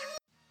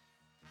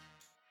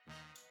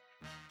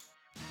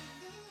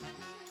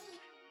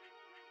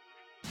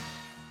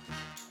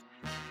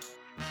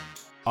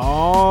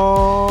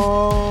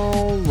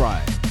All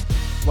right.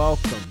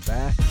 Welcome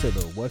back to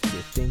the What You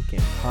Thinking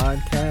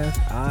podcast.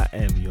 I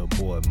am your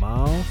boy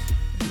Miles.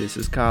 This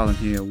is Colin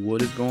here.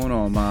 What is going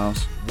on,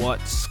 Miles?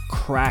 What's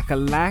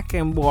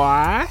crack-a-lackin',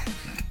 boy?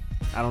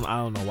 I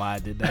don't know why I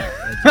did that.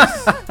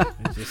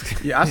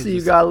 Yeah, I see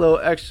you got a little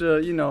extra,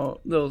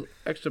 little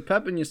extra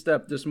pep in your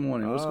step this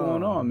morning. What's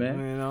going on,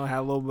 man? Had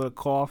a little bit of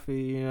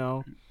coffee,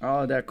 Oh,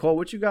 that coffee.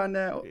 What you got in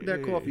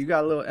that coffee? You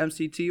got a little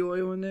MCT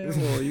oil in there,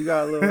 or you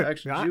got a little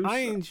extra juice? I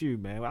ain't you,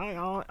 man.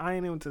 I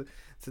ain't into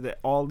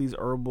all these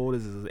herbal.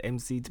 This is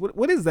MCT.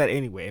 What is that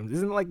anyway?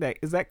 Isn't it like that?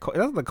 That's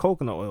the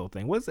coconut oil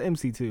thing. What's the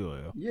MCT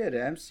oil? Yeah, the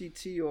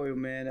MCT oil,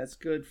 man. That's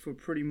good for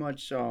pretty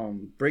much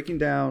breaking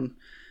down.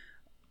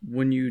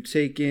 When you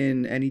take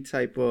in any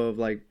type of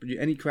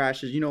any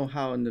crashes, you know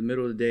how in the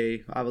middle of the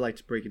day, I would like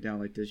to break it down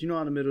like this. You know,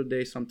 in the middle of the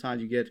day,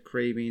 sometimes you get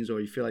cravings or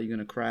you feel like you're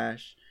going to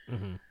crash.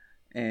 Mm-hmm.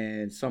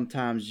 And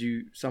sometimes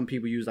some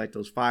people use like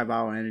those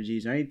 5-hour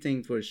energies or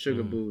anything for a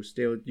sugar boost.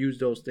 They'll use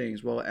those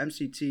things. Well,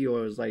 MCT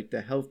oil is like the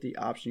healthy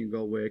option you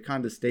go where it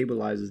kind of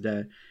stabilizes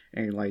that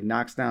and like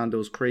knocks down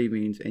those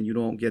cravings and you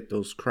don't get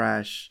those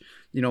crash.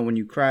 You know, when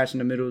you crash in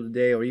the middle of the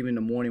day or even in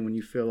the morning when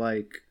you feel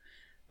like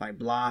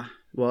blah.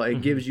 Well,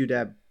 it gives you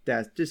that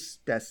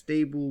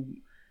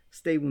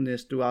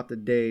stableness throughout the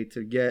day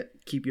to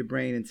keep your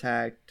brain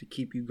intact, to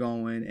keep you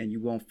going, and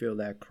you won't feel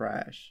that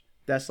crash.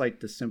 That's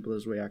like the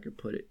simplest way I could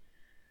put it.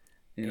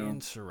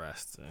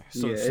 Interesting.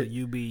 So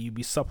you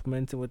be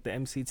supplementing with the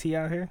MCT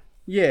out here?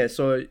 Yeah.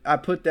 So I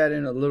put that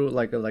in a little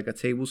like a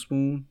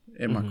tablespoon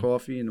in my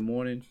coffee in the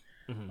morning.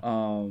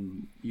 Mm-hmm.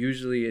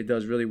 Usually it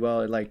does really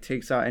well. It like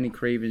takes out any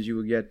cravings you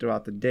would get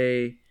throughout the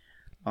day.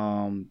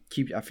 I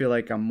feel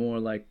like I'm more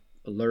like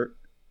alert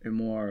and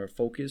more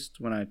focused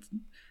when I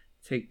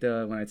take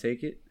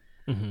it.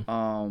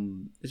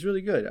 Mm-hmm. It's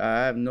really good.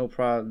 I have no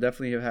problem.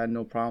 Definitely have had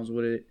no problems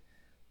with it.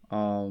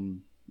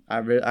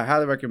 I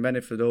highly recommend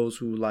it for those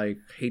who like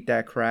hate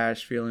that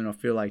crash feeling or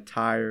feel like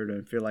tired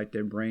and feel like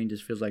their brain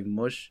just feels like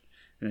mush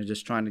and they're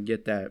just trying to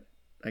get that,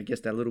 I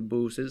guess, that little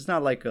boost. It's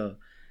not like a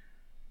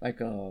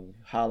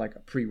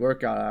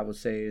pre-workout, I would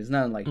say. It's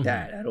not like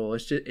that at all.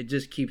 It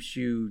just keeps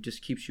you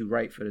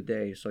right for the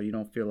day, so you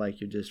don't feel like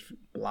you're just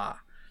blah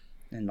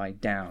and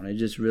like down. It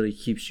just really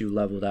keeps you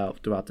leveled out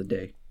throughout the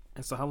day.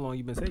 And so how long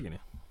you been taking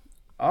it?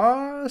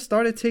 I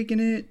started taking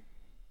it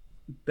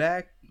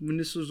back when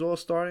this was all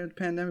starting, the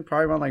pandemic,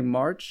 probably around like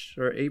March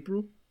or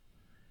April.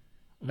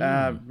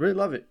 Really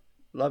love it.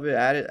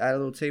 Add a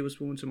little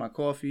tablespoon to my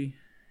coffee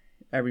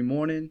every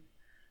morning,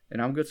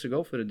 and I'm good to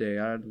go for the day.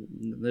 I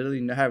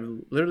have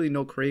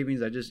no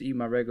cravings. I just eat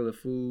my regular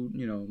food,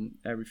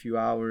 every few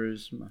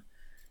hours,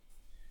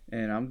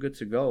 and I'm good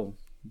to go.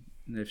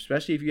 And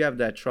especially if you have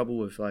that trouble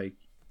with like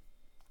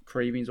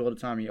cravings all the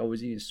time, you're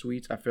always eating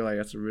sweets. I feel like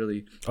that's a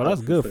really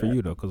that's good for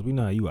you though, because we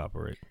know how you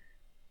operate.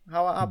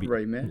 How I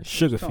operate, man.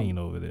 Sugar fiend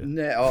over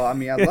there. I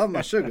love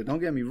my sugar. Don't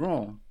get me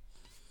wrong.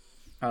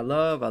 I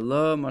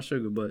love my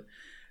sugar, but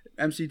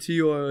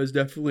MCT oil is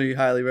definitely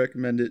highly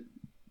recommended.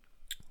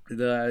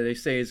 They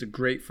say it's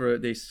great for.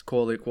 They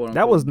call it quote unquote.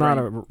 That was not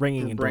a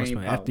ringing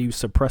endorsement. After you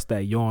suppressed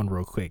that yawn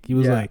real quick, he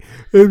was like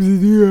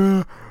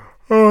MCT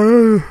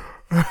oil.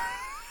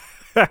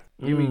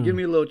 Give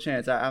me a little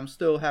chance. I'm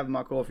still having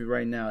my coffee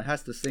right now. It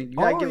has to sink. You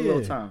gotta give it a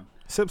little time.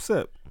 Sip.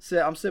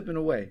 I'm sipping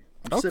away.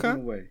 Sipping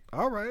away.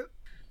 All right.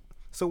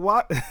 So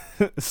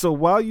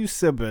while you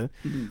sipping,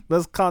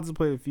 let's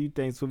contemplate a few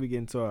things before we get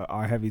into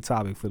our heavy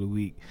topic for the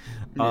week.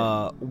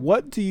 Yeah.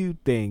 What do you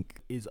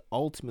think is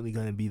ultimately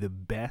going to be the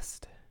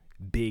best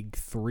big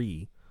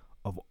three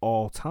of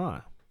all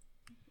time?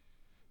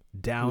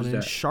 Down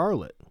in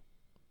Charlotte,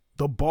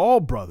 the Ball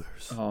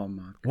brothers. Oh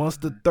my God. Once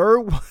the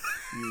third one.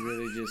 You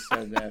really just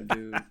said that,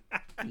 dude.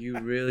 You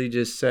really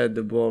just said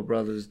the Ball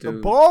brothers, dude. The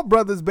Ball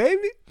brothers,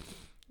 baby.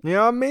 You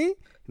know what I mean?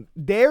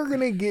 They're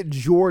gonna get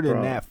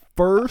Jordan that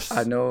first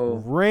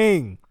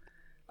ring.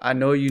 I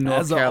know you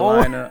North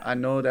Carolina. I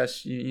know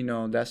that's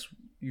that's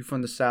you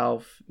from the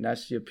South.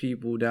 That's your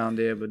people down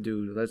there. But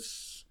dude,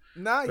 let's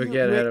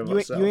forget ahead of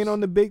ourselves. You ain't on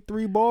the big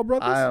three Ball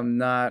brothers? I am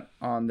not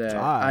on that.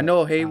 I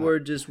know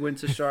Hayward just went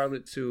to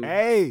Charlotte too.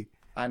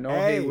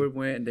 Hayward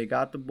went and they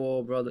got the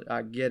Ball brother.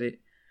 I get it,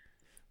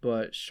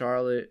 but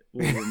Charlotte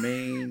will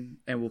remain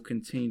and will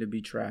continue to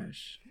be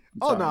trash.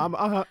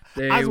 I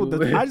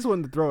just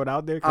wanted to throw it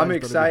out there. I'm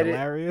excited.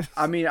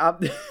 I mean, I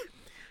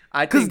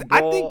think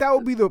that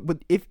would be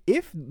but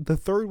if the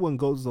third one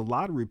goes the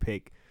lottery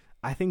pick,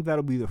 I think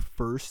that'll be the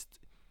first.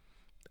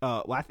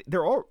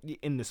 They're all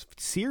in this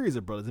series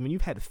of brothers. I mean,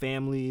 you've had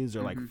families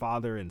or like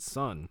father and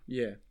son.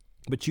 Yeah.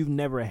 But you've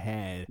never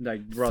had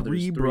like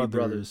three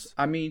brothers.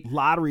 I mean,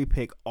 lottery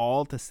pick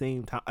all at the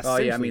same time. Oh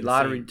yeah, I mean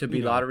lottery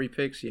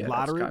picks. Yeah,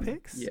 lottery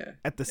picks.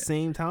 At the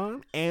same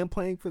time and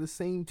playing for the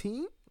same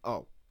team.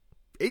 Oh,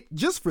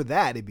 just for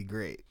that, it'd be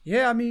great.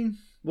 Yeah, I mean,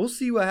 we'll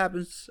see what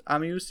happens. I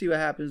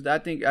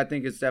think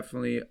it's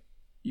definitely,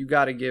 you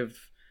got to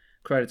give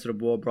credit to the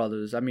Ball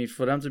brothers. I mean,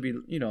 for them to be,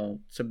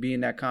 to be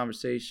in that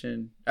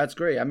conversation, that's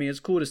great. I mean, it's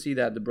cool to see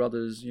that the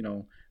brothers,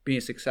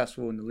 being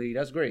successful in the league.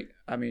 That's great.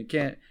 I mean,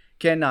 can't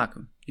Can't knock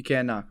him. You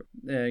can't knock him.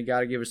 Yeah, you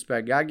gotta give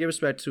respect. Gotta give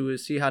respect to it.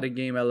 See how the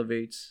game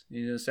elevates.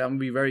 You know, so I'm gonna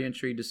be very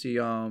intrigued to see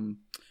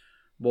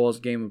Ball's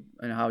game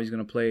and how he's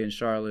gonna play in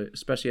Charlotte,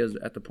 especially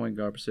at the point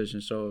guard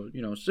position. So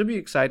should be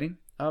exciting.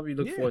 I'll be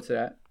looking forward to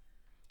that.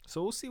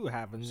 So we'll see what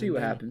happens.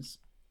 Happens.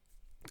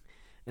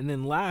 And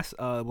then last,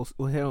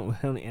 we'll hit on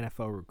the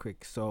NFL real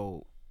quick.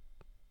 So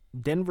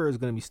Denver is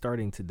going to be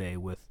starting today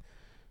with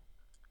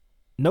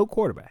no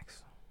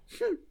quarterbacks.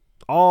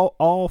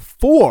 all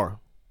 4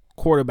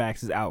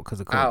 quarterbacks is out because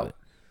of COVID.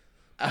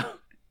 Out.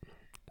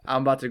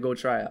 I'm about to go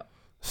try out.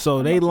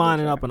 So they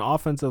lining up an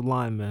offensive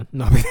lineman.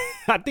 No,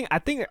 I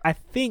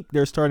think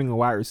they're starting a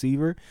wide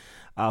receiver.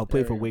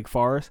 Play for Wake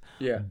Forest.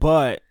 Yeah.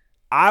 But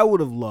I would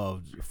have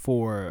loved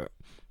for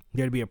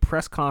there to be a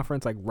press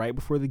conference like right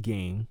before the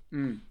game.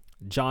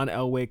 John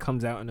Elway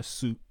comes out in a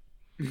suit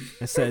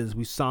and says,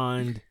 we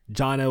signed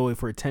John Elway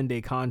for a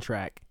 10-day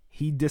contract.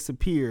 He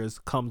disappears,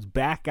 comes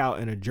back out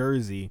in a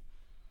jersey,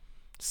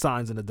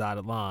 signs in the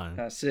dotted line.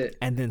 That's it.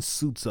 And then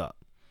suits up.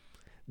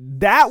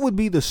 That would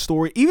be the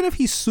story. Even if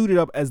he suited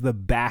up as the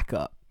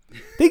backup.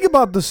 Think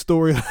about the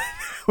story that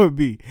would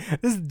be.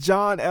 This is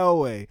John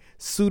Elway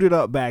suited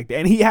up back there.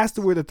 And he has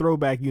to wear the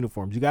throwback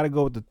uniforms. You got to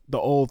go with the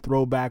old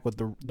throwback with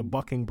the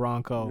bucking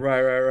Bronco.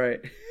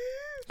 Right.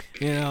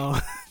 You know,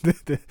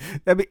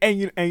 and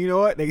you know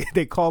what?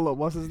 They call up,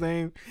 what's his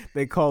name?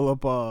 They call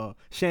up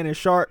Shannon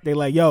Sharp. They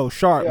like, yo,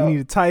 Sharp, we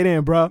need a tight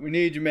end, bro. We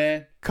need you,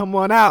 man. Come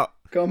on out.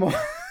 Come on.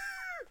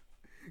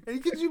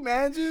 And could you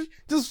imagine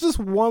just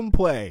one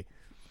play?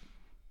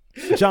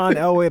 John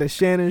Elway to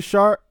Shannon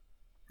Sharp.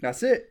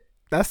 That's it.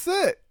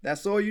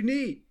 That's all you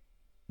need.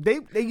 They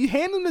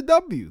hand him the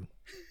W.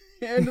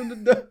 Hand him the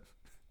W.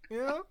 You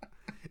know,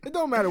 it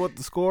don't matter what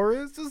the score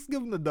is. Just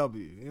give him the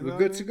W. We're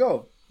good to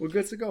go. We're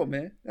good to go,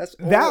 man.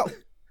 That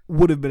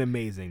would have been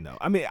amazing, though.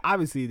 I mean,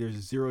 obviously, there's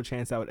zero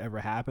chance that would ever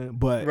happen.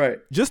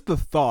 But just the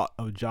thought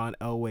of John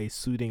Elway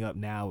suiting up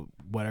now,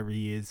 whatever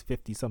he is,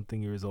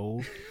 50-something years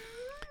old,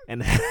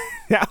 and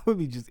it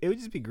would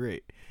just be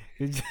great.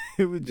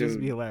 It would just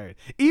be hilarious.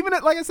 Even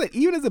like I said,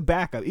 even as a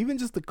backup, even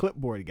just the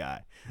clipboard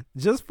guy,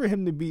 just for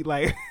him to be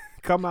like,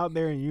 come out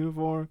there in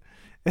uniform,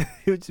 it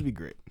would just be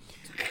great.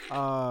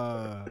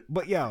 But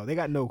they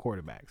got no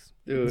quarterbacks.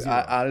 Dude,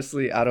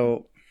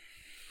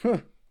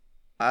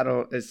 I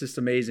don't. It's just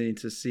amazing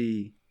to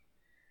see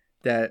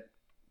that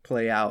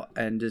play out,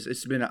 and just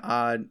it's been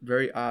an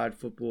very odd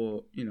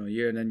football,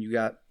 year. And then you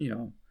got,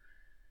 you're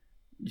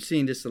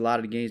seeing just a lot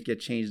of the games get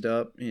changed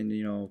up,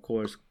 and of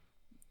course,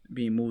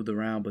 being moved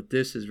around. But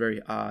this is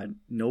very odd.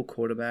 No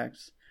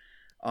quarterbacks.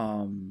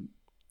 And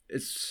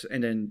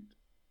then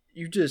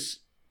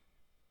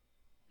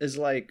it's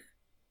like,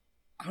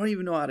 I don't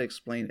even know how to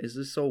explain it. It's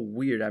just so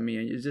weird. I mean,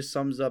 it just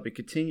sums up. It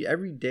continues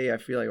every day. I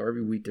feel like, or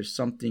every week, there's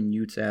something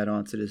new to add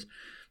on to this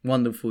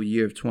wonderful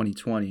year of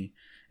 2020.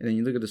 And then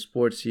you look at the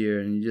sports year,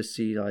 and you just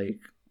see like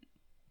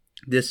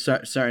this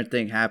certain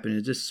thing happening.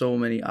 It's just so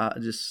many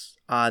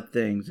odd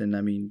things. And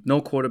I mean,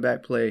 no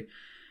quarterback play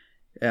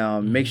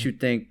makes you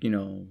think.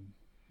 A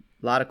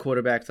lot of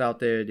quarterbacks out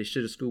there. They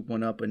should have scooped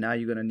one up, but now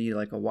you're gonna need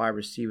like a wide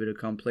receiver to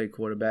come play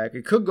quarterback.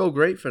 It could go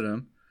great for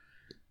them.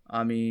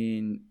 I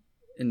mean,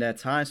 in that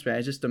time span,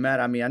 it's just a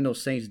matter. I mean, I know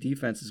Saints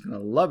defense is gonna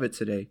love it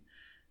today.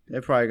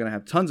 They're probably gonna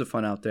have tons of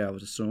fun out there, I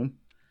would assume.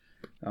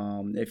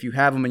 If you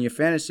have them in your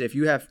fantasy, if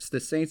you have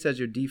the Saints as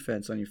your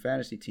defense on your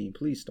fantasy team,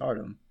 please start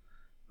them.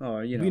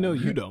 Or we know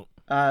you don't.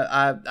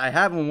 I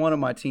have them on one of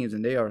my teams,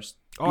 and they are.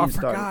 I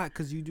forgot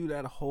because you do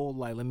that whole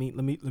like let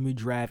me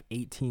draft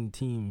 18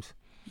 teams.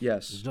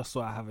 Yes, just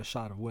so I have a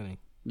shot of winning.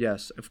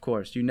 Yes, of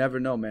course. You never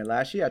know, man.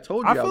 Last year I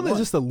told you. I feel there's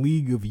just a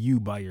league of you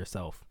by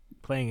yourself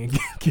playing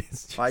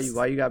against. Why you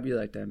gotta be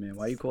like that, man?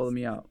 Why you calling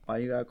me out? Why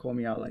you gotta call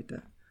me out like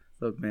that?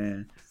 Look,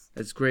 man.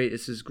 It's great.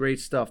 It's just great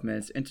stuff, man.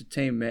 It's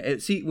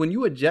entertainment. See, when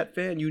you're a Jet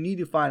fan, you need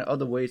to find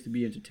other ways to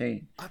be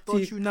entertained. I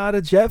thought you're not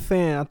a Jet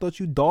fan. I thought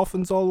you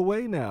Dolphins all the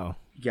way now.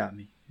 You got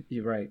me.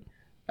 You're right.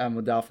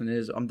 I'm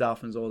Dolphins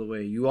all the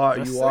way. You are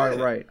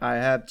right. I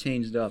have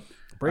changed up.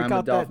 Break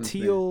out that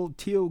teal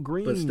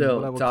green. But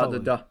still,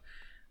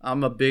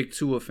 I'm a big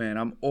Tua fan.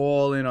 I'm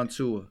all in on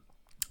Tua.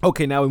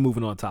 Okay, now we're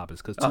moving on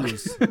topics because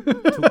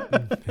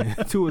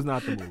Tua's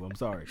not the move. I'm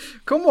sorry.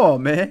 Come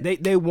on, man.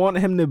 They want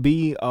him to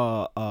be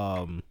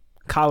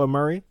Kyler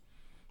Murray.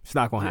 It's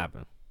not gonna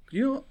happen.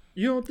 You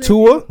don't think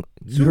Tua?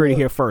 You heard it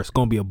here first.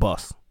 Gonna be a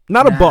bust.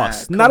 Not a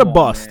bust.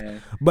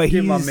 Man. But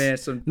give he's my man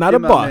some, not a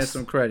my bust. Man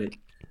some credit.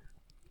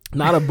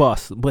 Not a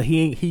bust. But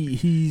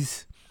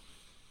he's.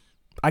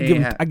 I give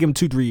him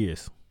 2-3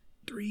 years.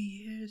 3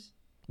 years.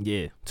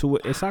 Yeah, Tua.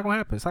 It's not gonna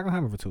happen. It's not gonna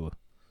happen for Tua.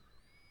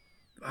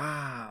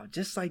 Wow,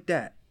 just like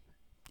that.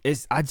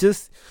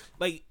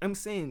 I'm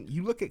saying,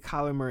 you look at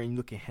Kyler Murray and you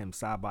look at him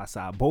side by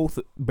side, both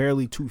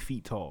barely 2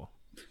 feet tall.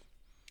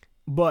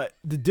 But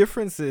the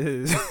difference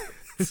is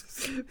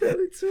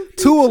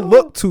Tua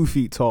looked 2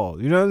 feet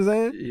tall. You know what I'm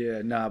saying?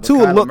 Yeah, nah. But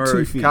Tua looked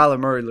 2 feet. Kyler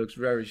Murray looks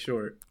very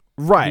short.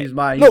 Right.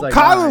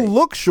 Kyler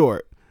looks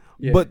short,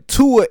 but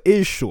Tua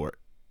is short.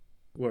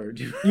 Word.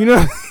 You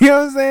know, you know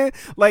what I'm saying?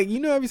 Like, you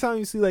know, every time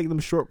you see like them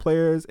short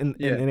players and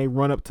they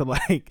run up to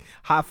like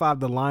high five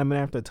the lineman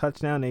after a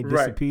touchdown, they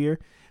disappear.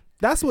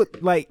 That's what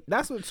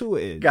Tua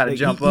is. Gotta like,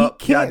 jump he up.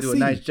 Can't Gotta do see. a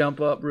nice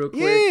jump up real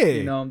quick. Yeah.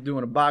 You know, I'm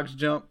doing a box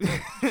jump.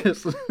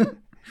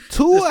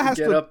 Tua has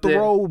get to up there.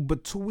 throw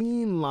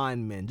between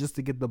linemen just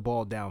to get the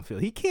ball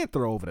downfield. He can't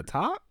throw over the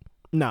top.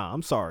 Nah,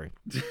 I'm sorry.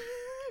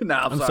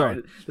 Nah, I'm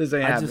sorry. This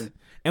ain't happening.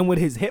 And with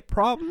his hip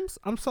problems,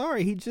 I'm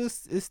sorry.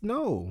 It's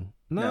no.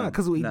 Nah,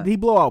 because he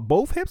blow out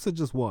both hips or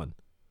just one?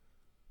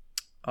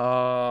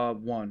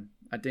 One.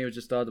 I think it was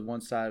just the other one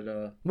side of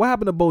the... What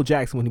happened to Bo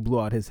Jackson when he blew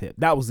out his hip?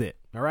 That was it.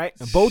 All right?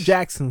 And Bo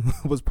Jackson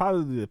was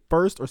probably the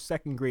first or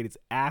second greatest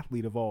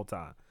athlete of all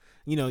time.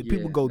 You know,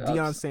 people go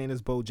Deion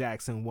Sanders, Bo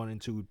Jackson, 1 and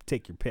 2,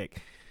 take your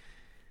pick.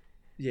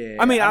 Yeah.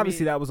 I mean,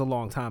 obviously that was a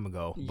long time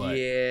ago. But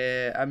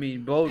yeah. I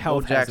mean, Bo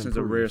Jackson's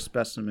a rare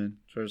specimen,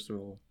 first of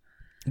all.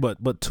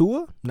 But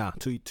Tua? Nah,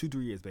 3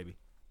 years, baby.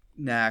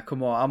 Nah,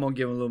 come on. I'm going to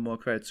give him a little more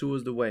credit.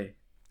 Tua's the way.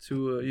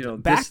 Tua, you know,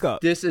 back up.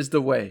 This is the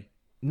way.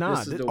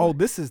 Nah,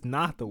 this is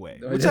not the way.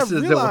 Which I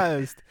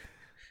realized.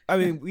 I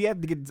mean, we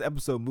have to get this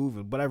episode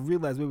moving, but I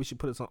realized maybe we should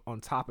put this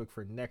on topic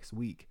for next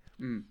week.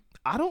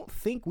 I don't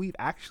think we've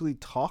actually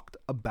talked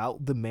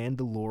about The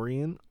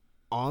Mandalorian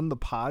on the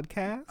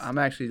podcast. I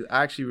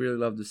actually really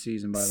love the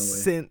season, by the way.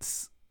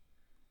 Since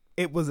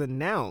it was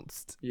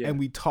announced and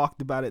we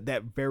talked about it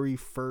that very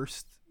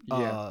first,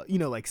 you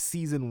know, like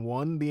season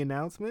 1, the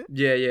announcement.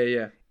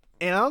 Yeah.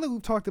 And I don't think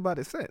we've talked about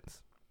it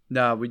since.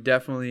 No, we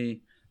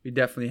definitely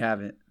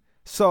haven't.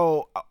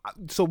 So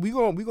we're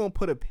gonna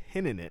put a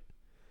pin in it.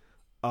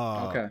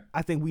 Okay.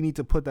 I think we need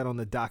to put that on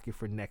the docket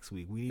for next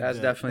week. That's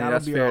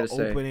fair to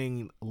say.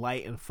 Opening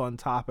light and fun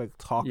topic.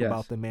 Talk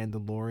about the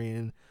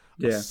Mandalorian,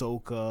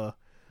 Ahsoka,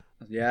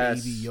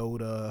 yes, Baby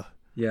Yoda.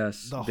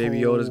 Yes, Baby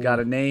Yoda's got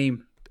a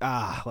name.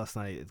 Let's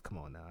not. Come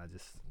on now.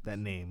 That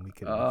name we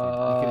could have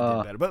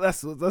done better. But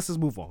let's just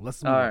move on. All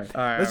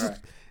right.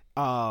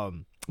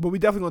 But we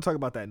definitely gonna talk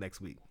about that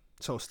next week.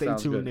 So stay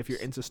tuned good. If you're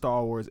into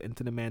Star Wars,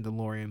 into The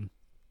Mandalorian.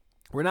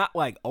 We're not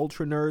like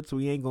ultra nerds, so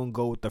we ain't gonna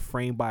go with the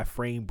frame by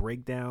frame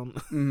breakdown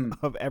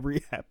of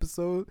every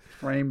episode.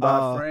 Frame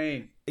by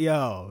frame.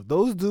 Yo,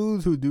 those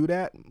dudes who do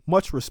that,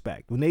 much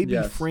respect. When they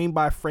be frame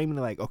by frame, and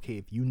they're like, okay,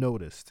 if you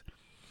noticed,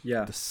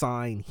 the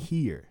sign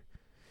here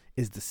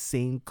is the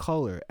same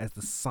color as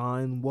the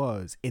sign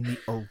was in the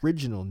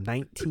original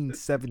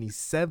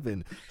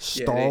 1977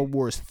 Star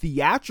Wars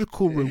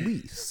theatrical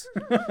release.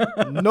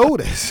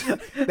 Notice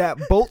that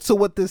both. So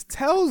what this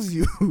tells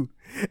you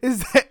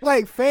is that,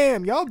 like,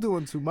 fam, y'all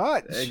doing too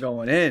much. They're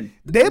going in.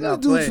 Them the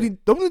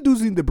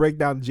dudes need to break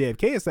down the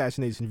JFK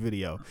assassination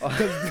video.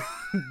 Because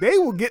they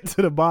will get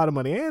to the bottom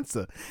of the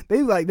answer. They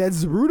be like,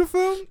 that's Zaruda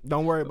film?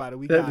 Don't worry about it.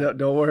 We got it.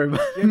 Don't worry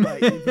about it.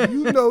 Like, if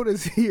you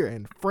notice here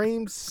in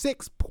frame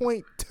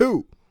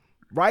 6.2,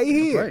 right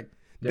here,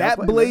 that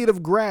blade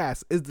of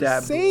grass is the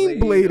same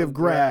blade of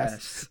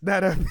grass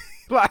that are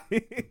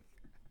like...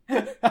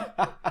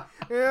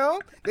 You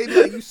know, they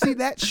be like, you see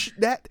that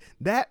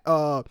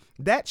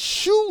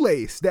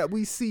shoelace that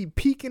we see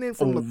peeking in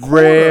from the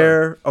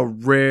corner. A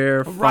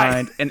rare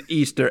find, an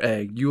Easter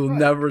egg. You'll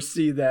never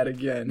see that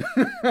again.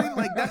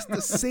 Like, that's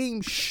the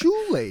same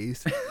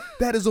shoelace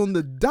that is on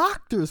the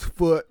doctor's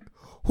foot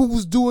who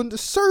was doing the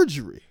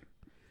surgery.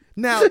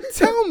 Now,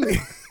 tell me,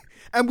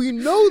 and we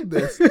know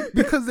this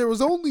because there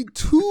was only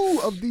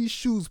 2 of these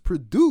shoes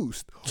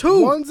produced.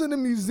 2. One's in a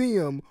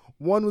museum.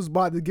 One was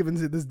bought to given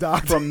to this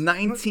doctor from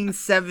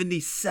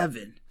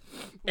 1977,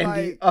 and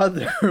the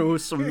other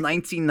was from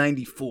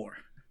 1994.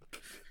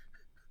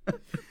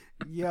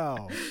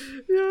 Yo,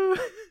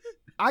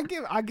 I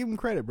give him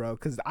credit, bro,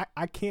 because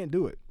I can't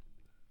do it.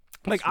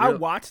 Like, I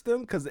watch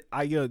them because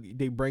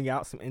they bring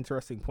out some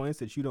interesting points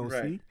that you don't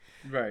see,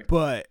 right?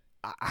 But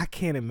I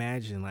can't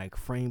imagine, like,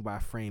 frame by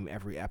frame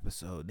every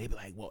episode. They be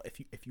like, well, if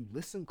you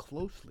listen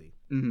closely,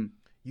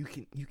 you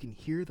can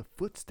hear the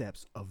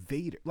footsteps of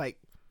Vader, like.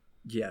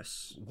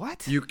 Yes.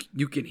 What? You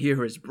can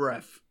hear his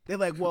breath. They're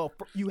like, well,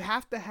 you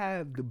have to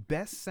have the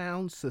best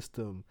sound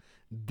system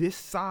this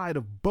side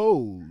of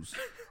Bose,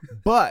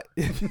 but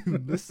if you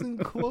listen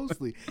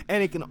closely,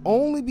 and it can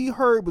only be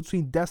heard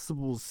between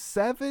decibels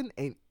 7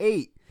 and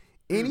 8,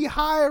 any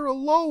higher or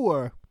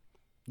lower,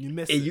 you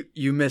miss it.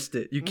 You missed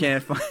it. You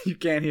can't you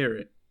can't hear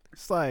it.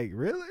 It's like,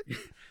 really?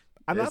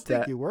 I'm not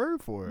taking your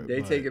word for it.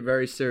 They take it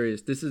very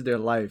serious. This is their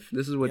life.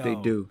 This is what they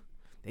do.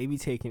 They be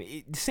taking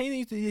it. The same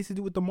thing they used to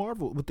do with the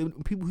Marvel, with the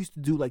people who used to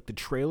do like the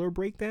trailer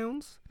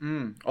breakdowns.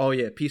 Oh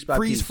yeah, piece by piece.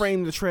 Freeze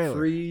frame the trailer.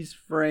 Freeze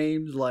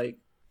frames, like,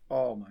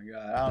 oh my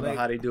god, I don't know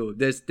how they do it.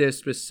 There's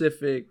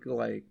specific,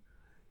 like,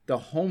 the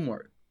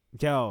homework.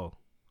 Yo,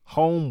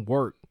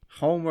 homework.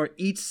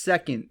 Each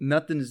second,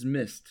 nothing is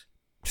missed.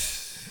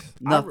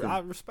 Nothing. I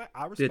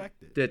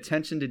respect it. The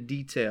attention to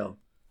detail.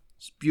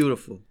 It's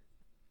beautiful.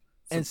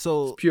 And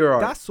so it's pure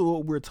art. That's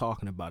what we're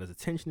talking about, is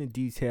attention to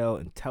detail,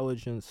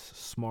 intelligence,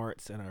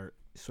 smarts, and our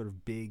sort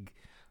of big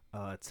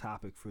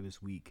topic for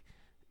this week.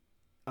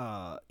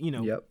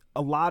 Yep.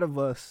 a lot of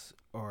us,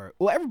 or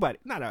well, everybody,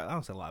 not I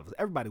don't say a lot of us,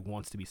 everybody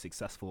wants to be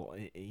successful,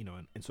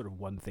 in sort of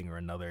one thing or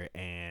another.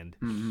 And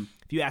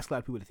if you ask a lot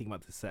of people to think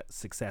about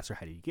success or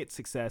how do you get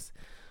success,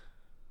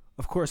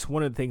 of course,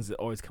 one of the things that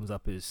always comes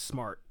up is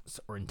smart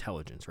or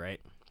intelligence,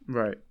 right?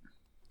 Right.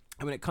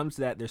 And when it comes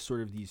to that, there's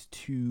sort of these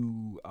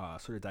two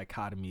sort of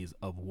dichotomies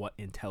of what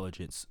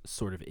intelligence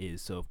sort of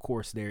is. So, of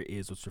course, there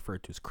is what's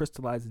referred to as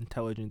crystallized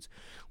intelligence,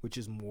 which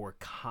is more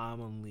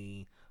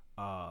commonly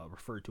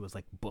referred to as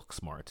like book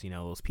smarts.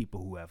 Those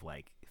people who have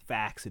like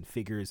facts and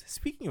figures.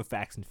 Speaking of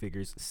facts and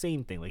figures,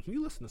 same thing. Like if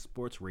you listen to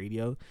sports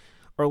radio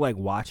or like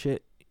watch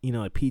it,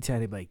 like P10,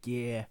 they'd be like,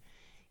 yeah,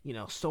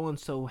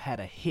 so-and-so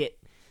had a hit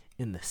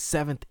in the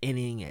 7th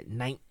inning in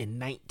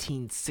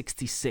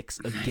 1966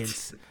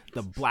 against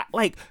the Black.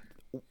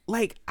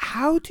 Like,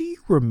 how do you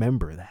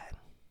remember that?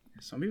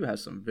 Some people have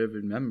some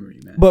vivid memory,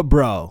 man. But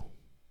bro,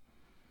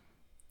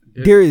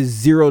 there is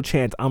zero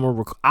chance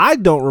I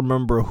don't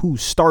remember who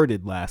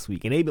started last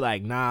week, and they'd be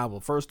like, nah.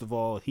 Well, first of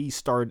all, he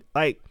started.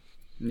 Like,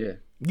 yeah,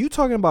 you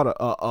talking about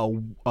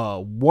a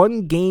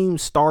one game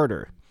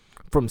starter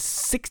from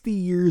 60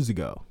 years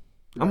ago?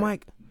 Right. I'm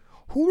like,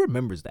 who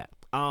remembers that?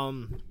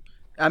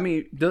 I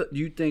mean, do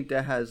you think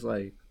that has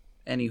like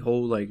any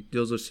whole like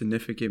those are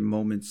significant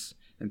moments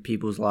in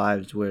people's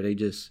lives where they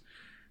just,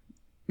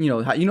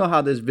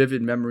 how there's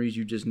vivid memories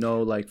you just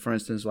know, like for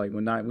instance, like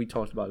when we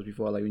talked about this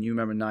before, like when you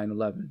remember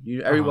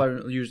 9/11,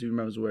 everybody usually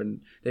remembers where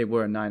they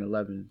were in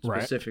 9/11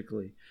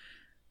 specifically. Right.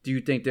 Do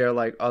you think there are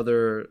like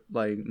other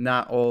like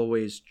not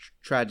always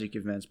tragic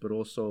events, but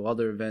also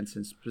other events,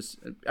 and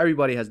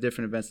everybody has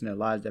different events in their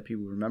lives that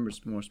people remember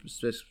more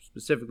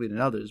specifically than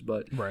others,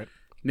 but right.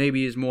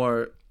 Maybe is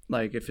more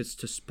like if it's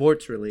to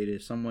sports related,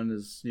 if someone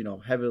is,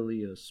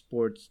 heavily a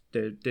sports,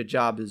 their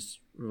job is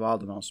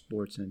revolved around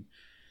sports and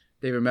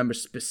they remember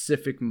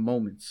specific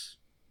moments,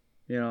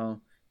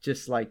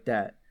 just like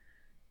that.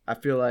 I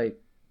feel like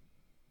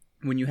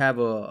when you have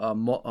a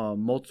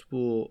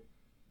multiple,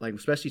 like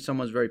especially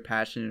someone's very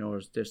passionate or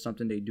there's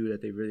something they do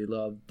that they really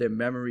love, their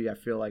memory, I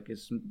feel like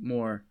is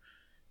more,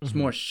 it's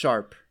more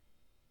sharp,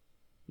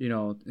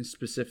 in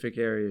specific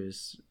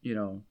areas,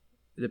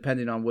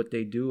 depending on what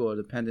they do or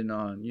depending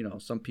on,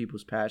 some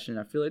people's passion.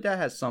 I feel like that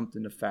has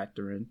something to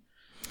factor in.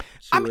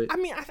 I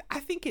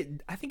think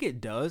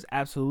it does,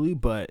 absolutely,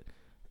 but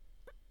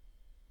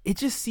it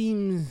just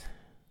seems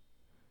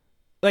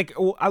like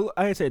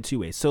I said it two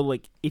ways. So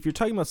like if you're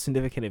talking about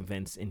significant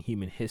events in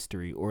human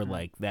history or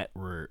like that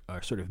are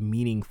sort of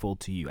meaningful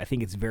to you, I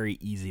think it's very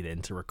easy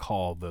then to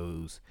recall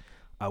those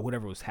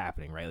whatever was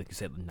happening, right? Like you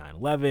said,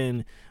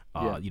 9/11,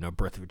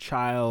 birth of a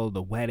child,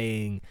 the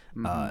wedding,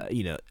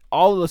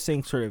 all of those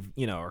things sort of,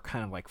 are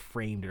kind of like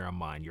framed in our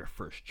mind. Your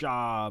first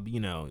job,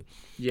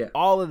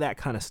 all of that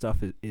kind of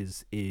stuff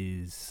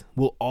is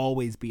will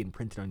always be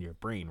imprinted on your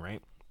brain,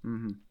 right?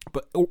 Mm-hmm.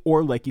 But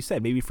or like you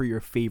said, maybe for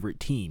your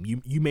favorite team,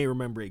 you may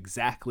remember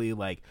exactly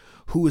like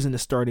who was in the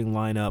starting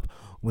lineup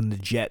when the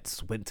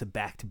Jets went to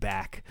back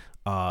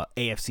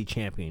AFC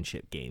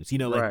Championship games.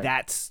 Like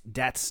that's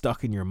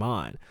stuck in your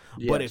mind.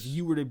 Yes. But if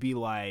you were to be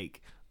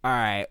like, all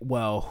right,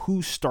 well,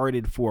 who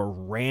started for a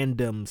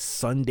random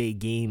Sunday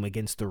game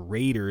against the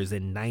Raiders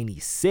in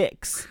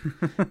 96?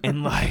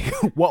 And, like,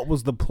 what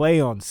was the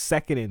play on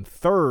 2nd and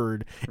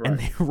 3rd? Right. And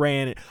they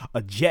ran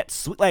a jet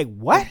sweep. Like,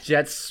 what? A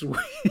jet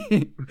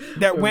sweep.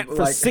 That went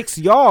for 6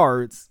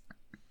 yards.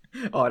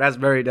 Oh, that's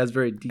very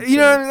detailed. You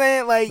know what I'm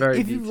saying? Like,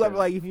 if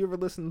you ever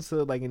listen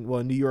to, like, in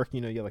New York,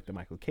 you have, like, the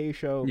Michael Kay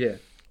show. Yeah.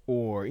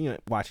 Or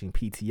watching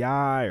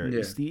PTI or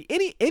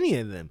any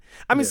of them.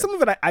 I mean, some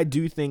of it I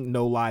do think,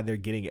 no lie, they're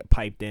getting it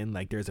piped in.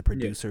 Like there's a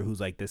producer who's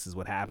like, this is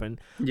what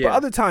happened. Yeah. But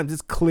other times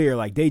it's clear,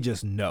 like they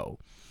just know.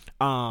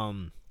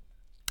 And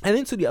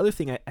then so the other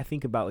thing I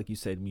think about, like you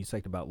said, when you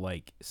talked about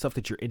like stuff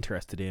that you're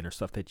interested in or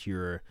stuff that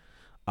you're,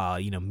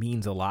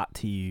 means a lot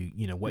to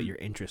you. What your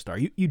interests are.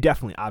 You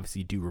definitely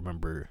obviously do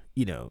remember.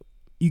 You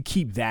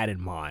keep that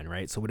in mind,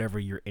 right? So whatever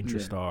your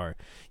interests are,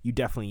 you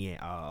definitely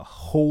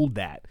hold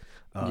that.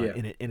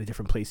 In a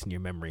different place in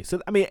your memory.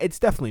 So I mean, it's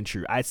definitely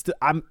true.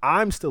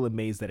 I'm still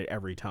amazed at it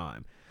every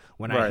time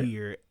when I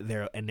hear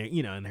they're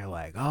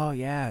like, oh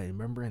yeah,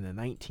 remember in the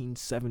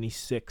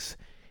 1976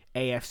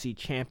 AFC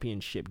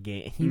Championship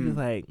game? And you'd be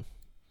like,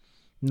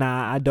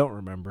 nah, I don't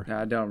remember.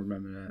 I don't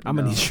remember that. I'm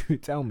gonna need you to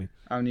tell me.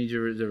 I need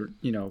you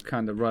to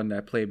kind of run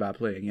that play by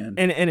play again.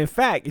 And in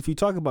fact, if you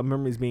talk about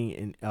memories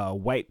being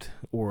wiped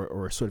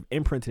or sort of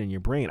imprinted in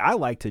your brain, I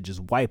like to just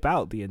wipe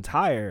out the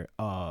entire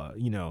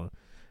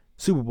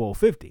Super Bowl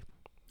 50.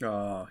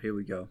 Oh, here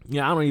we go.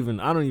 Yeah, I don't even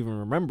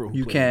remember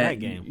who played in that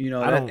game.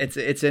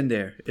 It's in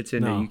there. It's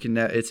in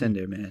there. It's in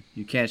there, man.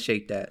 You can't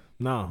shake that.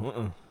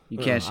 No, you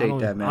can't shake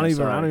that, man. I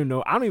don't even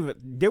know.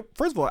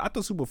 First of all, I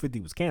thought Super Bowl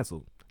 50 was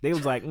canceled. They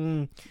was like,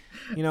 I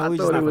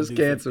thought it was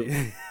canceled.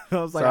 I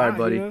was like, sorry,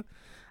 buddy.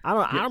 I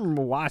don't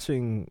remember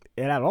watching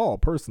it at all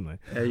personally.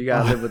 Yeah, you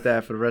gotta live with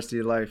that for the rest of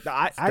your life.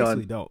 I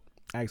actually don't.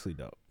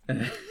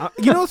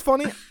 What's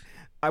funny?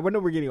 I know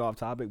we're getting off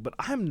topic, but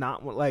I'm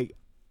not like.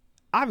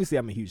 Obviously,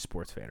 I'm a huge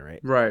sports fan, right?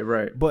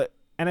 Right. But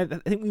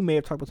and I think we may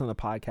have talked about this on the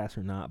podcast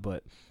or not,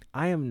 but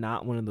I am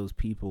not one of those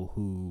people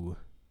who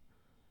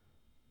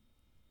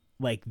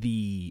like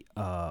the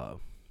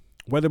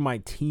whether my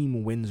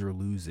team wins or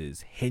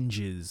loses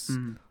hinges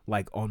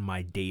like on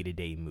my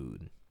day-to-day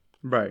mood.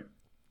 Right.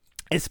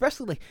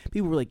 Especially like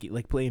people were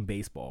like playing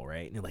baseball,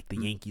 right? And they're like, the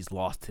Yankees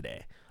lost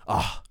today.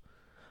 Oh,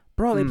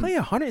 bro, they play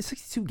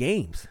 162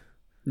 games.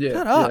 Yeah.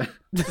 Shut up.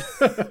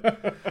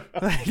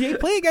 Like, they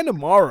play again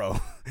tomorrow.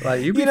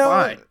 Like, you'll be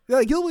fine.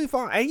 Like, you'll be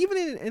fine. And even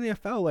in the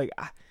NFL, like,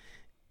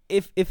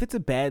 if it's a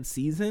bad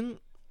season,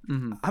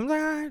 I'm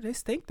like, all right, they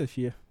stink this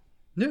year.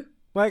 Yeah.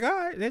 Like, all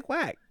right, they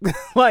whack.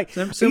 Like,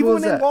 Simple even when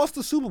as they that. lost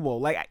the Super Bowl,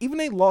 like, even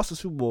they lost the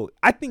Super Bowl,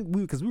 I think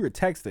because we were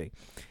texting,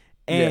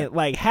 and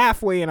like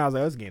halfway in, I was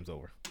like, oh, this game's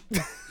over.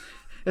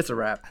 It's a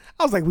wrap.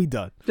 I was like, we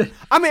done.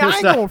 I mean, I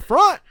ain't going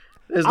front.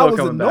 I was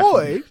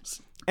annoyed,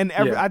 and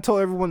I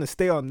told everyone to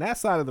stay on that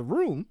side of the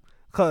room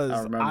because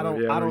I don't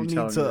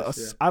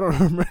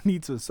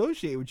need to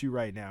associate with you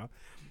right now.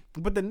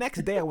 But the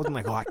next day, I wasn't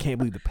like, oh, I can't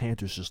believe the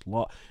Panthers just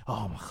lost.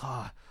 Oh my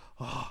god.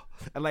 Oh,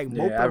 and like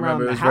moping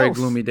around the house. It was a very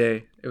gloomy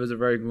day. It was a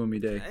very gloomy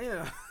day.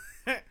 Yeah.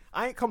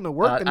 I ain't come to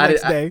work the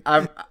next day.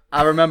 I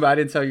remember I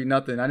didn't tell you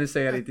nothing. I didn't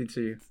say anything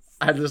to you.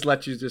 I just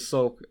let you just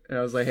soak, and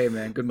I was like, "Hey,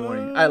 man, good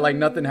morning."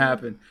 Nothing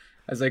happened.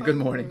 I was like, "Good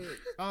morning."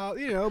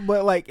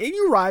 But like, and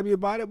you ride me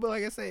about it, but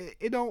like I say,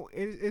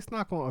 it's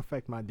not going to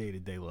affect my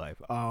day-to-day life.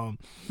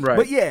 Right.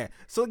 But yeah,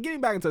 so getting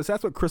back into this,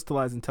 that's what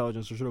crystallized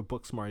intelligence or sort of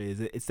book smart is.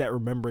 It's that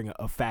remembering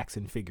of facts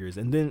and figures.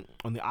 And then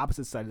on the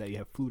opposite side of that, you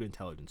have fluid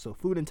intelligence. So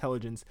fluid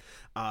intelligence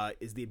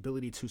is the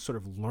ability to sort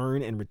of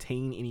learn and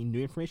retain any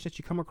new information that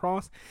you come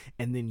across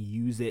and then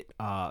use it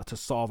to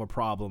solve a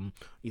problem,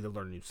 either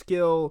learn a new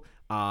skill,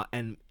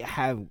 and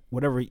have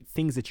whatever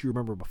things that you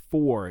remember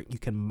before, you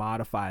can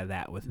modify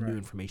that with new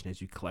information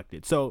as you collect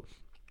it. So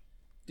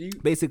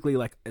basically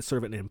like a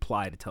sort of an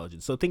implied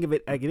intelligence. So think of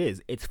it like it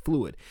is. It's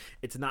fluid.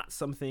 It's not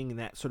something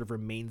that sort of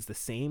remains the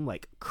same,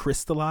 like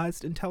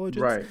crystallized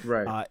intelligence.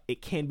 Right.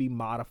 It can be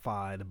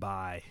modified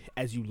by,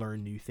 as you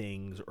learn new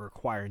things or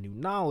acquire new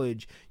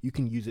knowledge, you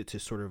can use it to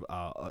sort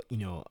of,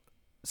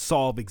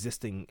 solve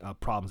existing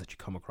problems that you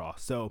come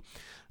across. So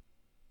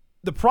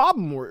the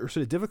problem or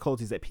sort of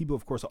difficulties that people,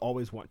 of course,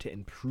 always want to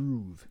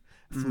improve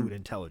fluid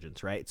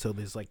intelligence, right? So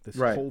there's like this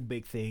whole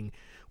big thing,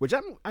 which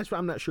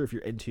I'm not sure if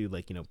you're into,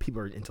 like,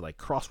 people are into like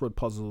crossword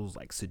puzzles,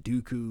 like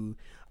Sudoku,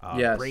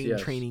 brain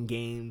training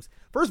games.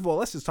 First of all,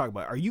 let's just talk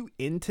about, are you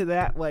into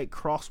that, like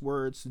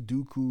crossword,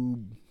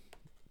 Sudoku,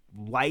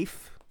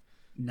 life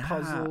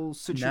puzzle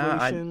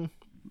situation?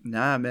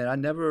 Nah, man, I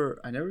never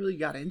really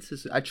got into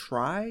it. I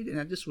tried, and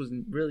I just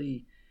wasn't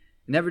really,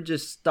 never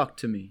just stuck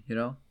to me,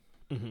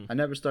 I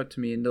never stuck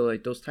to me into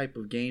like those type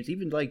of games,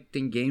 even like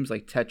games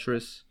like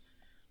Tetris.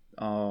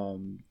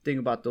 Think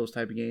about those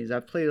type of games.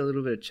 I've played a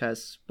little bit of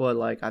chess, but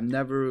like I've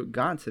never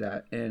gone to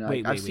that. And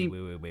wait, back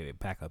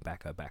up.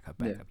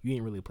 You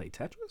didn't really play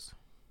Tetris?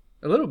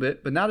 A little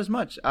bit, but not as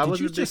much. Did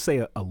you just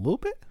say a little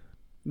bit?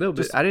 A little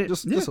bit. I didn't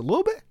just a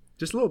little bit.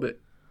 Just a little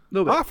bit.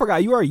 Oh, I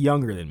forgot you are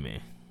younger than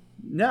me.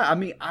 Nah, I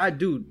mean, I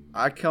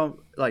count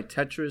like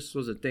Tetris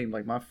was a thing.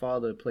 Like my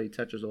father played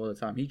Tetris all the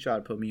time. He tried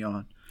to put me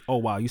on. Oh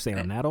wow, you saying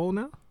I'm that old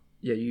now?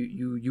 Yeah,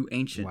 you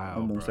ancient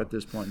almost at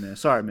this point, man.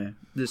 Sorry, man.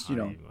 This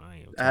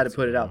I had to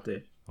put it out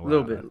there a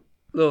little bit,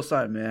 little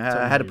something, man.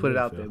 I had to put it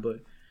out there, but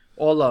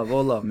all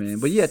love, man.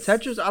 But yeah,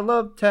 Tetris,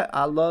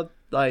 I love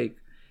like,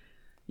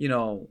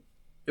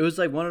 it was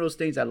like one of those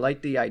things. I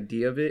liked the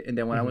idea of it, and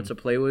then when I went to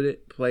play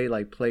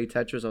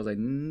Tetris, I was like,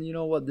 you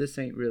know what, this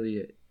ain't really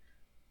it.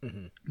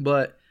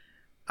 But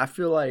I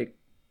feel like,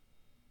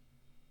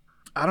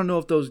 I don't know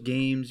if those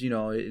games,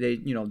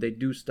 they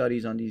do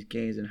studies on these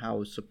games and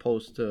how it's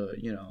supposed to,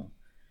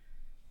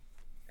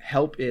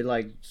 help it,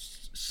 like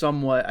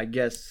somewhat, I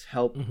guess,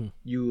 help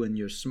you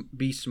and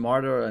be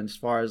smarter as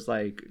far as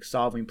like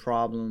solving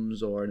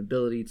problems or an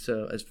ability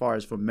to, as far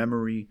as for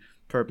memory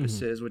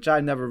purposes, which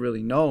I never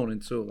really known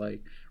until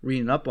like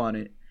reading up on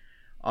it.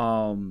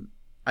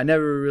 I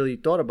never really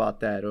thought about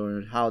that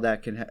or how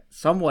that can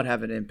somewhat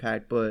have an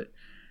impact. But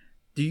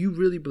do you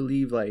really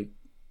believe, like,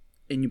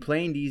 in you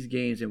playing these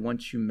games and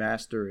once you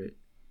master it,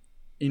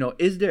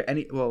 is there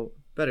any, well,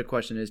 better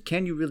question is,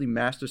 can you really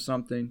master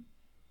something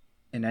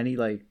in any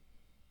like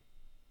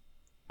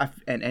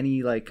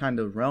kind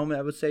of realm,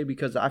 I would say?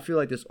 Because I feel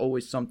like there's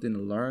always something to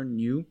learn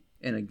new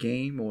in a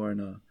game or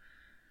in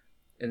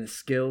a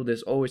skill.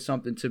 There's always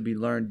something to be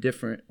learned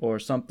different, or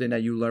something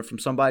that you learn from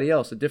somebody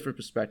else, a different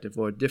perspective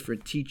or a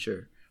different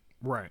teacher.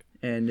 Right.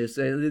 And it's,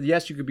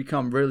 yes, you could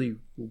become really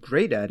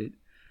great at it,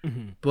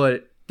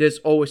 but there's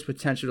always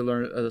potential to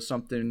learn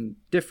something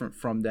different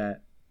from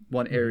that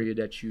one area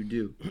that you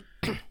do.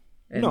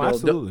 And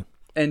absolutely.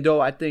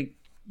 Though I think,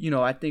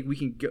 we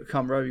can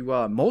come very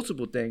well at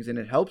multiple things, and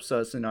it helps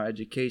us in our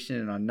education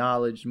and our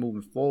knowledge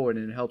moving forward,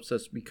 and it helps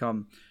us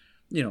become,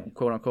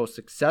 quote unquote,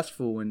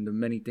 successful in the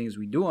many things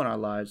we do in our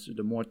lives,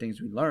 the more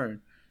things we learn.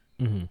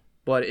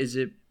 But is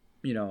it,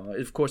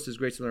 of course it's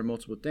great to learn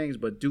multiple things,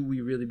 but do we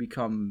really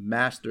become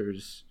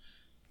masters,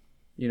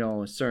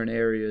 in certain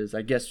areas?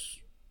 I guess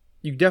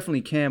you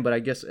definitely can, but I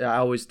guess I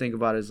always think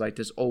about it as like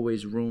there's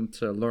always room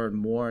to learn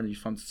more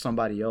from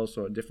somebody else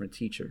or a different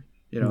teacher,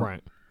 you know?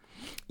 Right.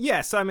 Yeah,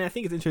 so I mean, I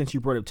think it's interesting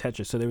you brought up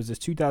Tetris. So there was this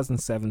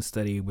 2007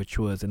 study, which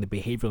was in the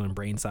Behavioral and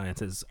Brain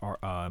Sciences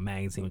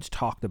magazine, which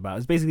talked about,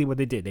 it's basically what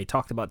they did. They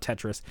talked about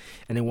Tetris,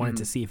 and they wanted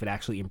to see if it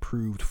actually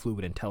improved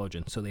fluid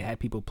intelligence. So they had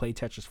people play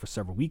Tetris for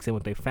several weeks, and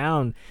what they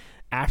found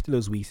after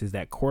those weeks is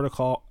that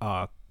cortical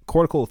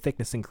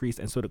thickness increased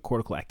and so did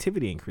cortical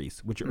activity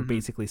increase, which are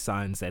basically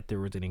signs that there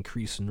was an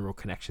increase in neural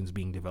connections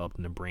being developed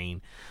in the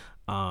brain.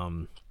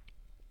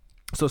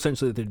 So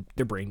essentially,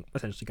 their brain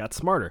essentially got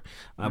smarter.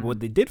 But what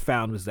they did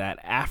found was that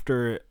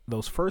after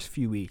those first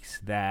few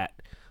weeks,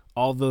 that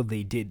although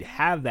they did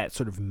have that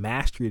sort of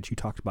mastery that you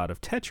talked about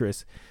of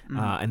Tetris,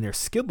 and their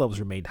skill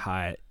levels remained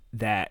high,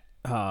 that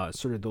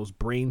sort of those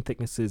brain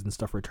thicknesses and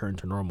stuff returned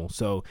to normal.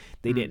 So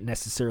they didn't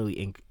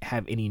necessarily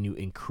have any new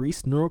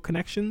increased neural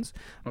connections,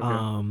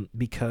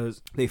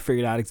 because they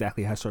figured out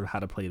exactly how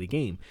to play the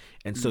game.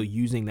 And so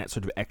using that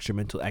sort of extra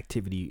mental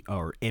activity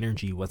or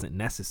energy wasn't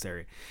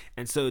necessary.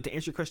 And so to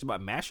answer your question about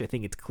mastery, I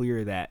think it's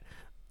clear that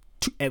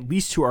at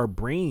least to our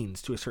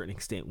brains, to a certain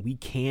extent, we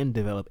can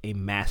develop a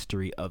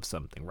mastery of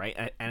something,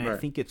 right? And I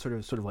think it's sort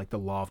of like the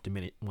law of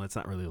well, it's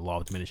not really the law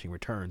of diminishing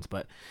returns,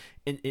 but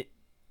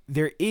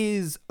there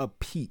is a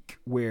peak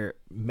where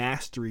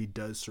mastery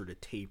does sort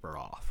of taper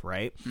off,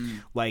 right?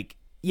 Like,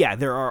 yeah,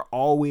 there are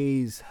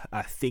always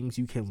things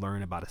you can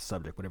learn about a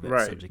subject, whatever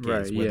that subject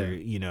is, whether,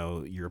 you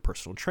know, you're a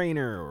personal